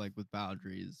say, like with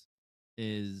boundaries,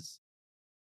 is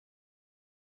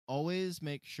always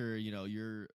make sure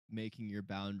you're making your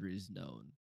boundaries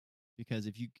known. Because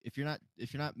if you're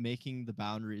not making the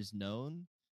boundaries known,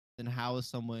 then how is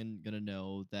someone gonna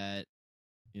know that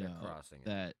They're crossing it.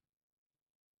 that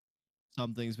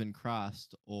something's been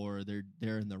crossed or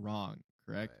they're in the wrong,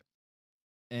 correct?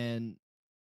 Right. And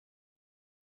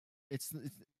it's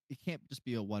it can't just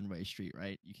be a one-way street,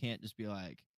 right? You can't just be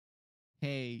like,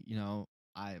 hey,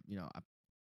 I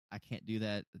can't do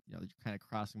that. You're kind of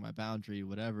crossing my boundary,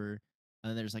 whatever. And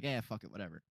then they're just like, yeah, fuck it,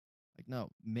 whatever. Like, no,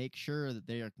 make sure that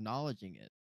they are acknowledging it.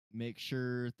 Make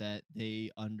sure that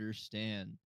they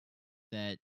understand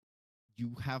that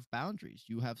you have boundaries.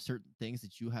 You have certain things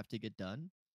that you have to get done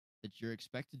that you're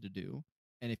expected to do.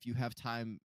 And if you have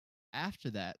time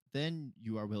after that, then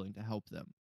you are willing to help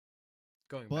them.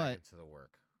 Going back But into the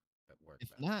work if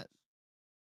not, boundaries.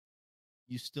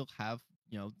 you still have,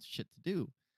 shit to do.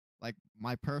 Like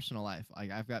my personal life,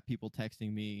 like I've got people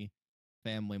texting me,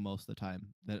 family most of the time,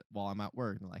 that while I'm at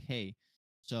work, and they're like, hey,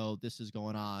 so this is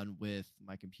going on with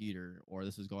my computer or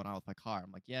this is going on with my car.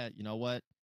 I'm like, yeah, you know what?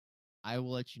 I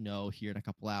will let you know here in a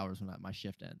couple hours when my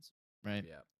shift ends, right?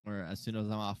 Yeah. Or as soon as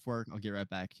I'm off work, I'll get right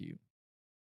back to you.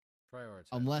 Prioritize.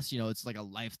 Unless, it's like a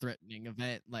life threatening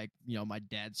event, like, my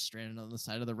dad's stranded on the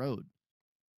side of the road.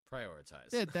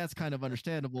 Prioritize. That's kind of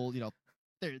understandable.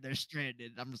 They're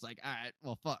stranded. I'm just like, all right,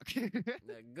 well, fuck. Yeah,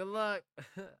 good luck.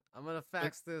 I'm gonna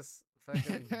fax this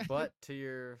fucking butt to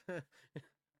your.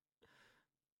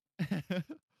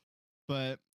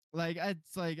 But like,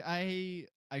 it's like I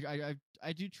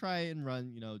do try and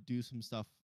run, do some stuff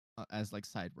as like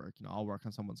side work. I'll work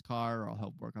on someone's car, or I'll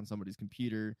help work on somebody's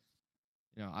computer.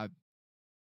 I'm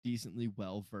decently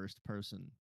well versed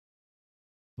person,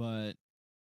 but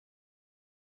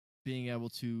being able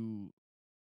to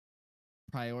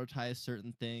prioritize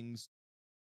certain things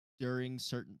during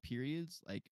certain periods,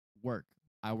 like work.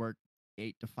 I work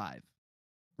 8 to 5,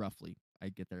 roughly. I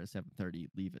get there at 7:30,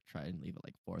 try and leave at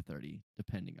like 4:30,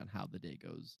 depending on how the day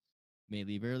goes. May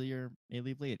leave earlier, may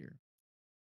leave later.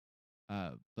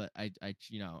 But I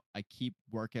keep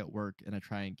work at work, and I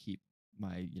try and keep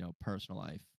my personal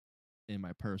life in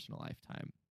my personal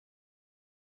lifetime.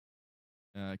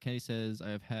 Kenny says, I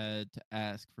have had to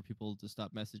ask for people to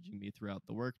stop messaging me throughout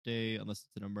the workday unless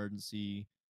it's an emergency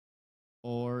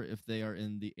or if they are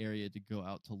in the area to go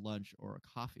out to lunch or a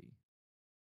coffee.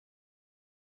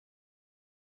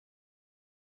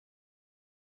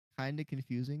 Kind of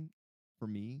confusing for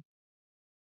me,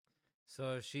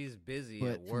 So if she's busy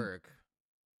at but from work,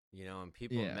 and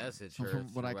people yeah, message her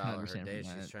from what I kind of throughout her understand from day,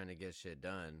 she's that, trying to get shit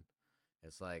done.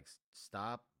 It's like,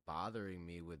 stop bothering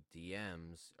me with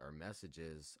DMs or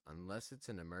messages unless it's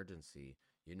an emergency.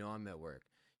 I'm at work.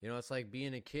 It's like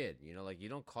being a kid. Like, you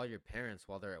don't call your parents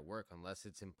while they're at work unless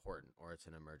it's important or it's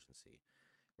an emergency,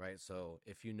 right? So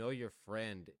if your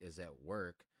friend is at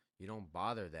work, you don't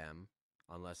bother them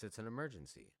unless it's an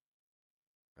emergency,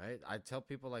 right? I tell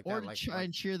people like or that, to like try like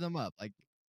and cheer them up, like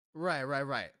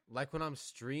right. Like when I'm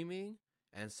streaming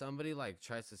and somebody like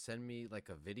tries to send me like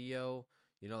a video,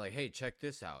 like, hey, check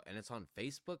this out, and it's on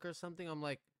Facebook or something. I'm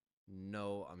like,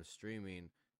 no, I'm streaming.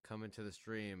 Come into the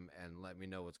stream and let me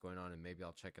know what's going on, and maybe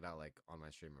I'll check it out like on my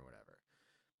stream or whatever.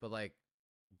 But like,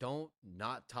 don't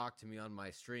not talk to me on my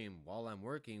stream while I'm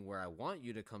working, where I want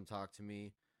you to come talk to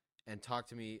me, and talk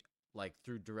to me like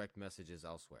through direct messages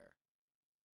elsewhere.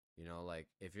 Like,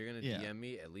 if you're gonna yeah, DM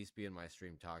me, at least be in my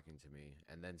stream talking to me,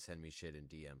 and then send me shit in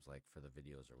DMs, like for the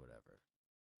videos or whatever.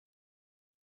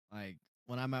 like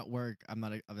when I'm at work, I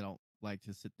don't like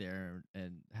to sit there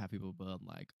and have people be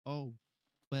like, oh,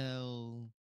 well,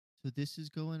 so this is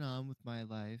going on with my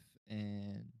life,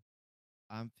 and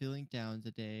I'm feeling down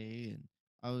today,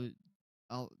 and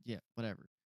yeah, whatever.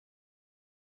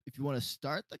 If you want to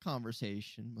start the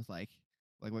conversation with like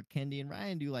what Kendi and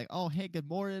Ryan do, like, oh, hey, good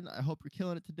morning. I hope you're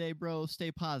killing it today, bro.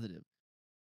 Stay positive.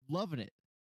 Loving it.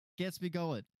 Gets me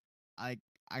going. I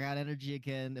I got energy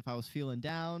again if I was feeling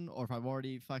down or if I'm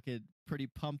already fucking pretty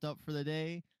pumped up for the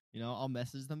day, I'll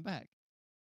message them back.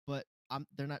 But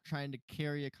they're not trying to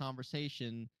carry a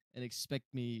conversation and expect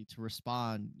me to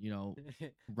respond,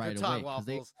 Good right talk, away because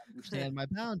they Waffles. understand my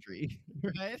boundary,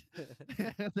 right?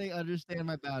 They understand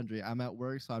my boundary. I'm at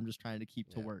work, so I'm just trying to keep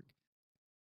to Yeah. work.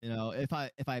 If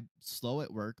I slow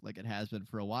at work like it has been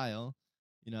for a while,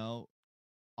 you know,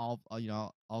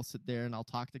 I'll sit there and I'll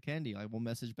talk to Kendi. Like we'll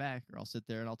message back, or I'll sit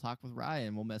there and I'll talk with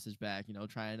Ryan. We'll message back.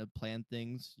 Trying to plan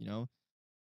things.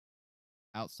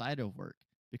 Outside of work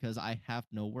because I have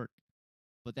no work.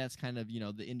 But that's kind of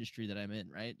the industry that I'm in,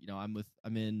 right?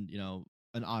 I'm in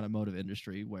an automotive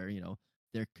industry where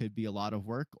there could be a lot of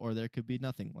work or there could be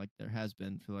nothing, like there has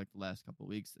been for like the last couple of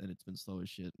weeks, and it's been slow as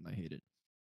shit, and I hate it.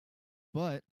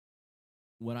 But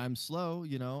when I'm slow,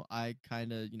 I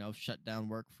kind of shut down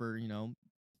work for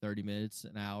 30 minutes,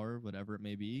 an hour, whatever it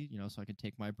may be, so I can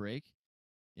take my break.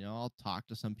 I'll talk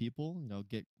to some people,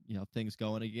 get things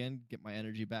going again, get my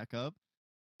energy back up,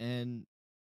 and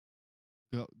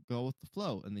go with the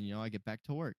flow, and then I get back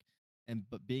to work. And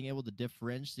but being able to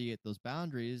differentiate those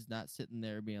boundaries, not sitting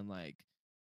there being like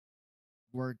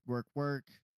work work work,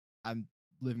 I'm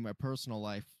living my personal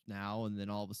life now, and then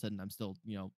all of a sudden I'm still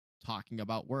talking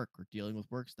about work or dealing with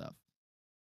work stuff.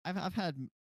 I've had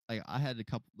like I had a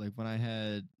couple, like when I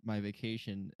had my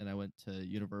vacation and I went to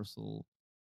Universal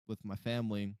with my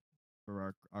family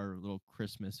for our little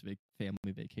Christmas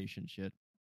family vacation shit.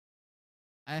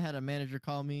 I had a manager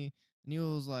call me and he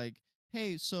was like,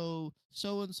 "Hey, so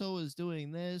and so is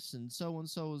doing this and so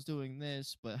is doing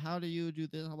this, but how do you do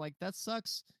this?" I'm like, "That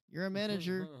sucks. You're a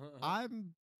manager.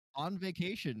 I'm on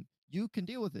vacation. You can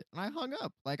deal with it." And I hung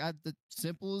up. Like the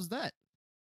simple as that.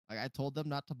 Like I told them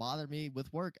not to bother me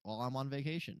with work while I'm on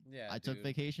vacation. Yeah, I took dude.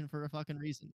 vacation for a fucking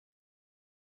reason.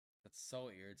 That's so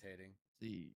irritating.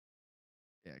 See,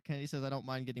 yeah, Kennedy says I don't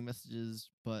mind getting messages,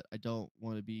 but I don't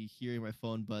want to be hearing my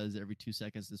phone buzz every 2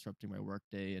 seconds, disrupting my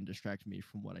workday and distracting me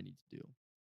from what I need to do.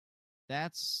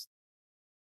 That's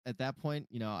at that point,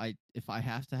 I if I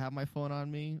have to have my phone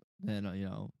on me, then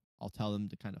I'll tell them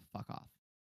to kind of fuck off,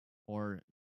 or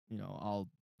I'll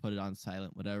put it on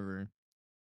silent, whatever.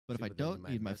 But if See, I but then you don't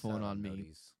might need my miss phone out on on me,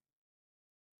 noties.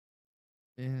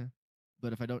 yeah.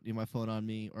 But if I don't need my phone on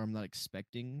me, or I'm not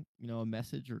expecting a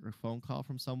message or a phone call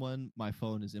from someone, my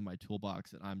phone is in my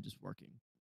toolbox and I'm just working.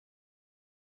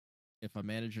 If a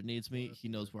manager needs me, Work, he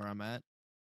knows work. where I'm at.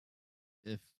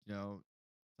 If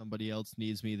somebody else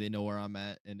needs me, they know where I'm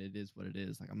at, and it is what it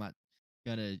is. Like I'm not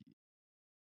gonna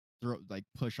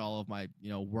push all of my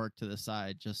work to the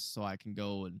side just so I can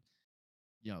go and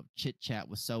chit chat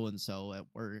with so and so at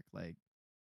work. Like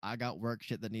I got work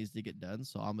shit that needs to get done,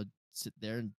 so I'm gonna sit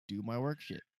there and do my work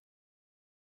shit.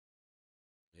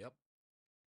 Yep.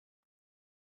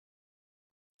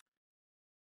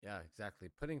 Yeah, exactly.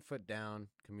 Putting foot down,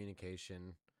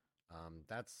 communication.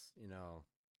 That's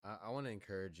I want to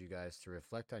encourage you guys to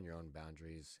reflect on your own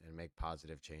boundaries and make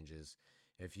positive changes.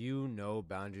 If you know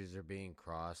boundaries are being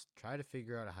crossed, try to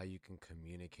figure out how you can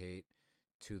communicate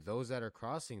to those that are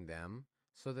crossing them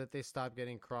so that they stop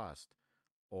getting crossed,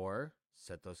 or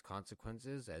set those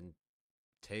consequences and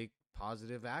take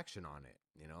positive action on it.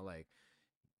 Like,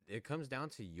 it comes down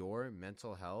to your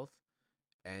mental health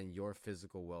and your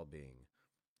physical well being.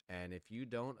 And if you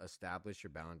don't establish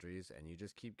your boundaries and you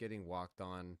just keep getting walked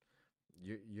on,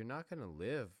 you're not going to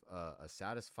live a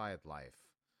satisfied life.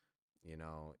 You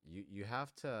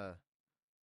have to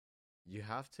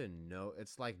know.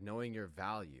 It's like knowing your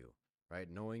value, right?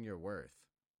 Knowing your worth.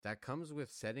 That comes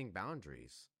with setting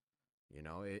boundaries.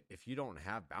 If you don't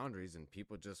have boundaries and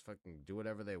people just fucking do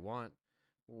whatever they want,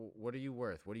 what are you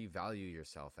worth? What do you value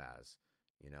yourself as?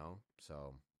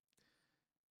 So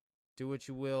do what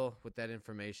you will with that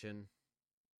information.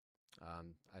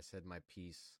 I said my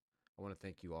piece. I want to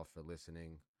thank you all for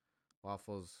listening.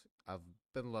 Waffles, I've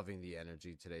been loving the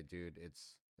energy today, dude.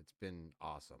 It's been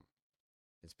awesome.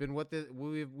 It's been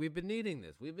we've been needing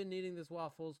this. We've been needing this,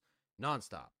 Waffles,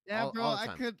 nonstop, Yeah, all bro, all the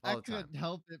time, I all the time. couldn't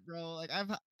help it, bro. Like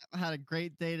I've had a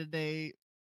great day today,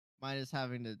 minus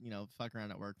having to, fuck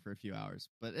around at work for a few hours.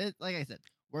 But it, like I said,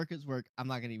 work is work. I'm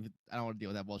not gonna even. I don't want to deal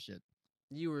with that bullshit.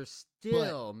 You were But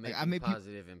still like I making made people,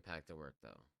 positive impact at work,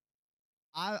 though.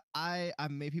 I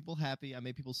made people happy. I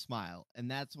made people smile, and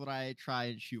that's what I try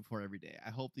and shoot for every day. I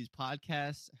hope these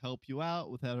podcasts help you out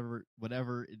with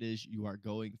whatever it is you are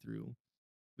going through.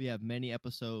 We have many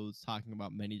episodes talking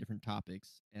about many different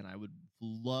topics, and I would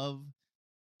love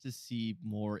to see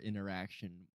more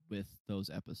interaction with those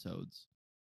episodes.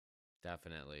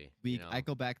 Definitely. I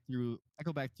go back through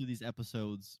these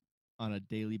episodes on a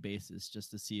daily basis just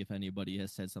to see if anybody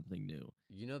has said something new.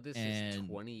 This is And being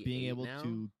 28 able now,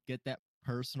 to get that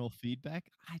personal feedback,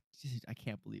 I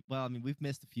can't believe. Well, I mean, we've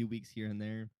missed a few weeks here and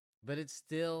there, but it's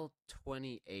still but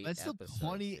 28 it's still episodes, dude,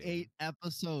 28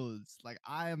 episodes. Like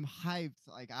I am hyped.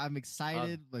 Like I'm of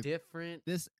excited. Like different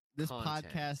this content.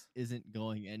 podcast isn't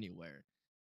going anywhere.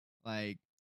 Like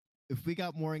if we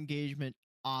got more engagement,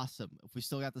 awesome. If we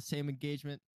still got the same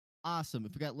engagement, awesome.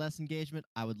 If we got less engagement,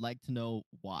 I would like to know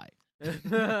why. I was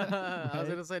Right?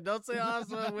 gonna say, don't say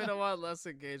awesome. We don't want less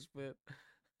engagement.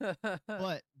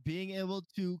 But being able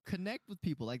to connect with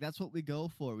people, like that's what we go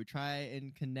for. We try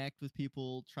and connect with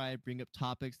people, try and bring up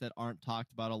topics that aren't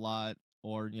talked about a lot,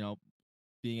 or,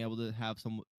 being able to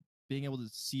being able to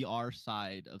see our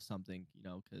side of something,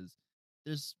 because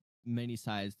there's many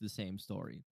sides to the same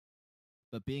story.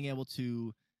 But being able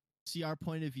to see our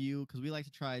point of view, because we like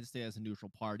to try and stay as a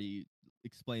neutral party,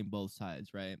 explain both sides,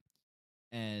 right?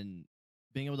 And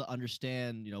being able to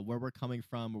understand, where we're coming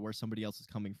from or where somebody else is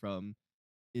coming from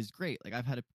is great. Like I've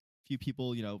had a few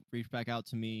people, reach back out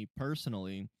to me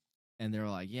personally, and they're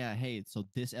like, "Yeah, hey, so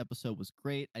this episode was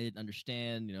great. I didn't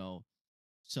understand,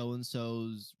 so and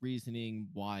so's reasoning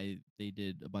why they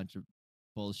did a bunch of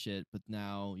bullshit, but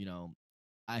now,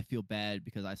 I feel bad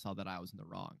because I saw that I was in the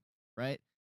wrong." Right?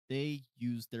 They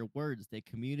used their words. They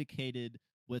communicated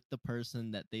with the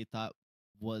person that they thought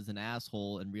was an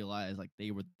asshole and realized like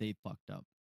they fucked up.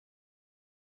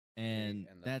 And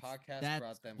And the that's podcast that's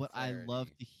brought them what I love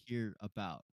clarity. to hear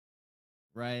about,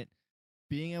 right?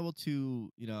 Being able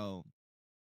to,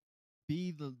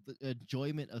 be the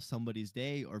enjoyment of somebody's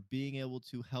day, or being able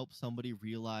to help somebody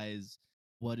realize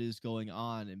what is going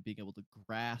on and being able to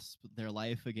grasp their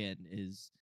life again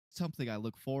is something I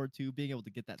look forward to. Being able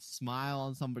to get that smile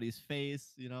on somebody's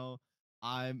face,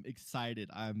 I'm excited.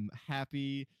 I'm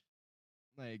happy.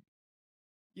 Like,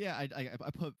 yeah,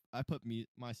 I put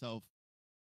myself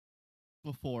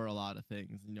before a lot of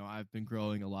things. I've been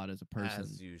growing a lot as a person,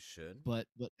 As you should. but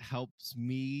what helps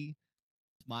me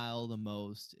smile the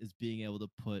most is being able to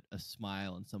put a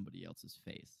smile on somebody else's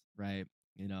face, right?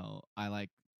 I like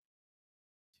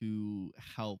to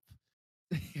help.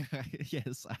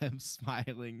 Yes, I'm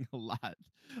smiling a lot.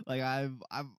 Like I'm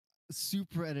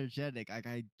super energetic. Like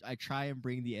I try and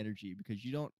bring the energy because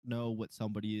you don't know what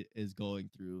somebody is going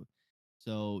through.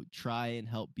 So try and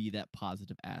help be that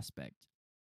positive aspect.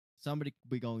 Somebody could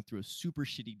be going through a super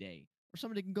shitty day, or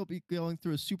somebody can be going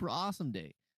through a super awesome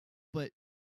day. But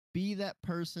be that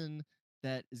person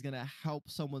that is going to help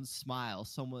someone smile,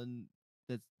 someone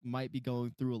that might be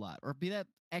going through a lot, or be that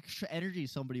extra energy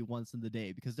somebody wants in the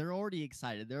day because they're already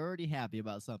excited, they're already happy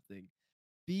about something.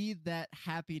 Be that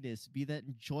happiness, be that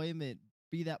enjoyment,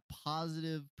 be that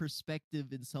positive perspective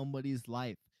in somebody's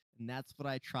life. And that's what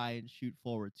I try and shoot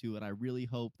forward to. And I really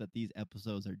hope that these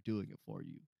episodes are doing it for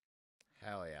you.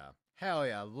 Hell yeah. Hell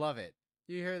yeah. Love it.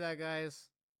 You hear that, guys?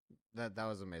 That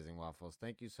was amazing, Waffles.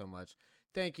 Thank you so much.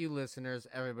 Thank you, listeners,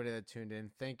 everybody that tuned in.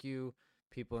 Thank you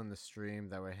people in the stream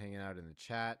that were hanging out in the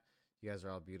chat. You guys are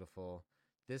all beautiful.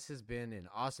 This has been an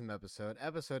awesome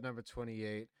episode number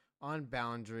 28 on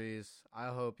boundaries. I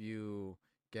hope you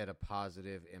get a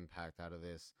positive impact out of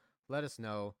this. Let us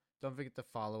know. Don't forget to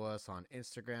follow us on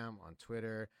Instagram, on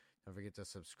Twitter. Don't forget to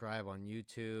subscribe on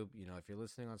YouTube. You know, if you're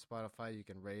listening on Spotify, you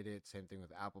can rate it. Same thing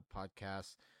with Apple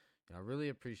Podcasts. You know, I really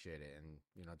appreciate it. And,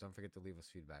 you know, don't forget to leave us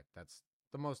feedback. That's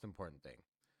the most important thing.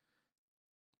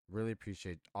 Really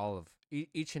appreciate all of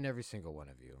each and every single one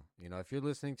of you. You know, if you're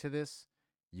listening to this,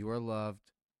 you are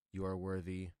loved. You are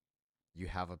worthy. You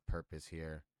have a purpose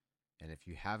here. And if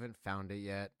you haven't found it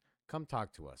yet, come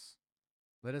talk to us.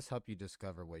 Let us help you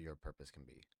discover what your purpose can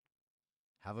be.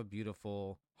 Have a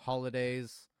beautiful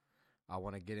holidays. I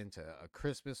want to get into a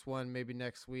Christmas one maybe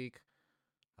next week.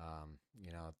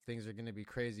 You know, things are going to be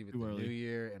crazy with the new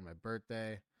year and my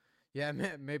birthday. Yeah,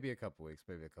 maybe a couple weeks.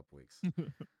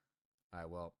 All right,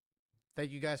 well,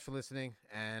 thank you guys for listening,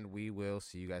 and we will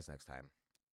see you guys next time.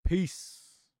 Peace.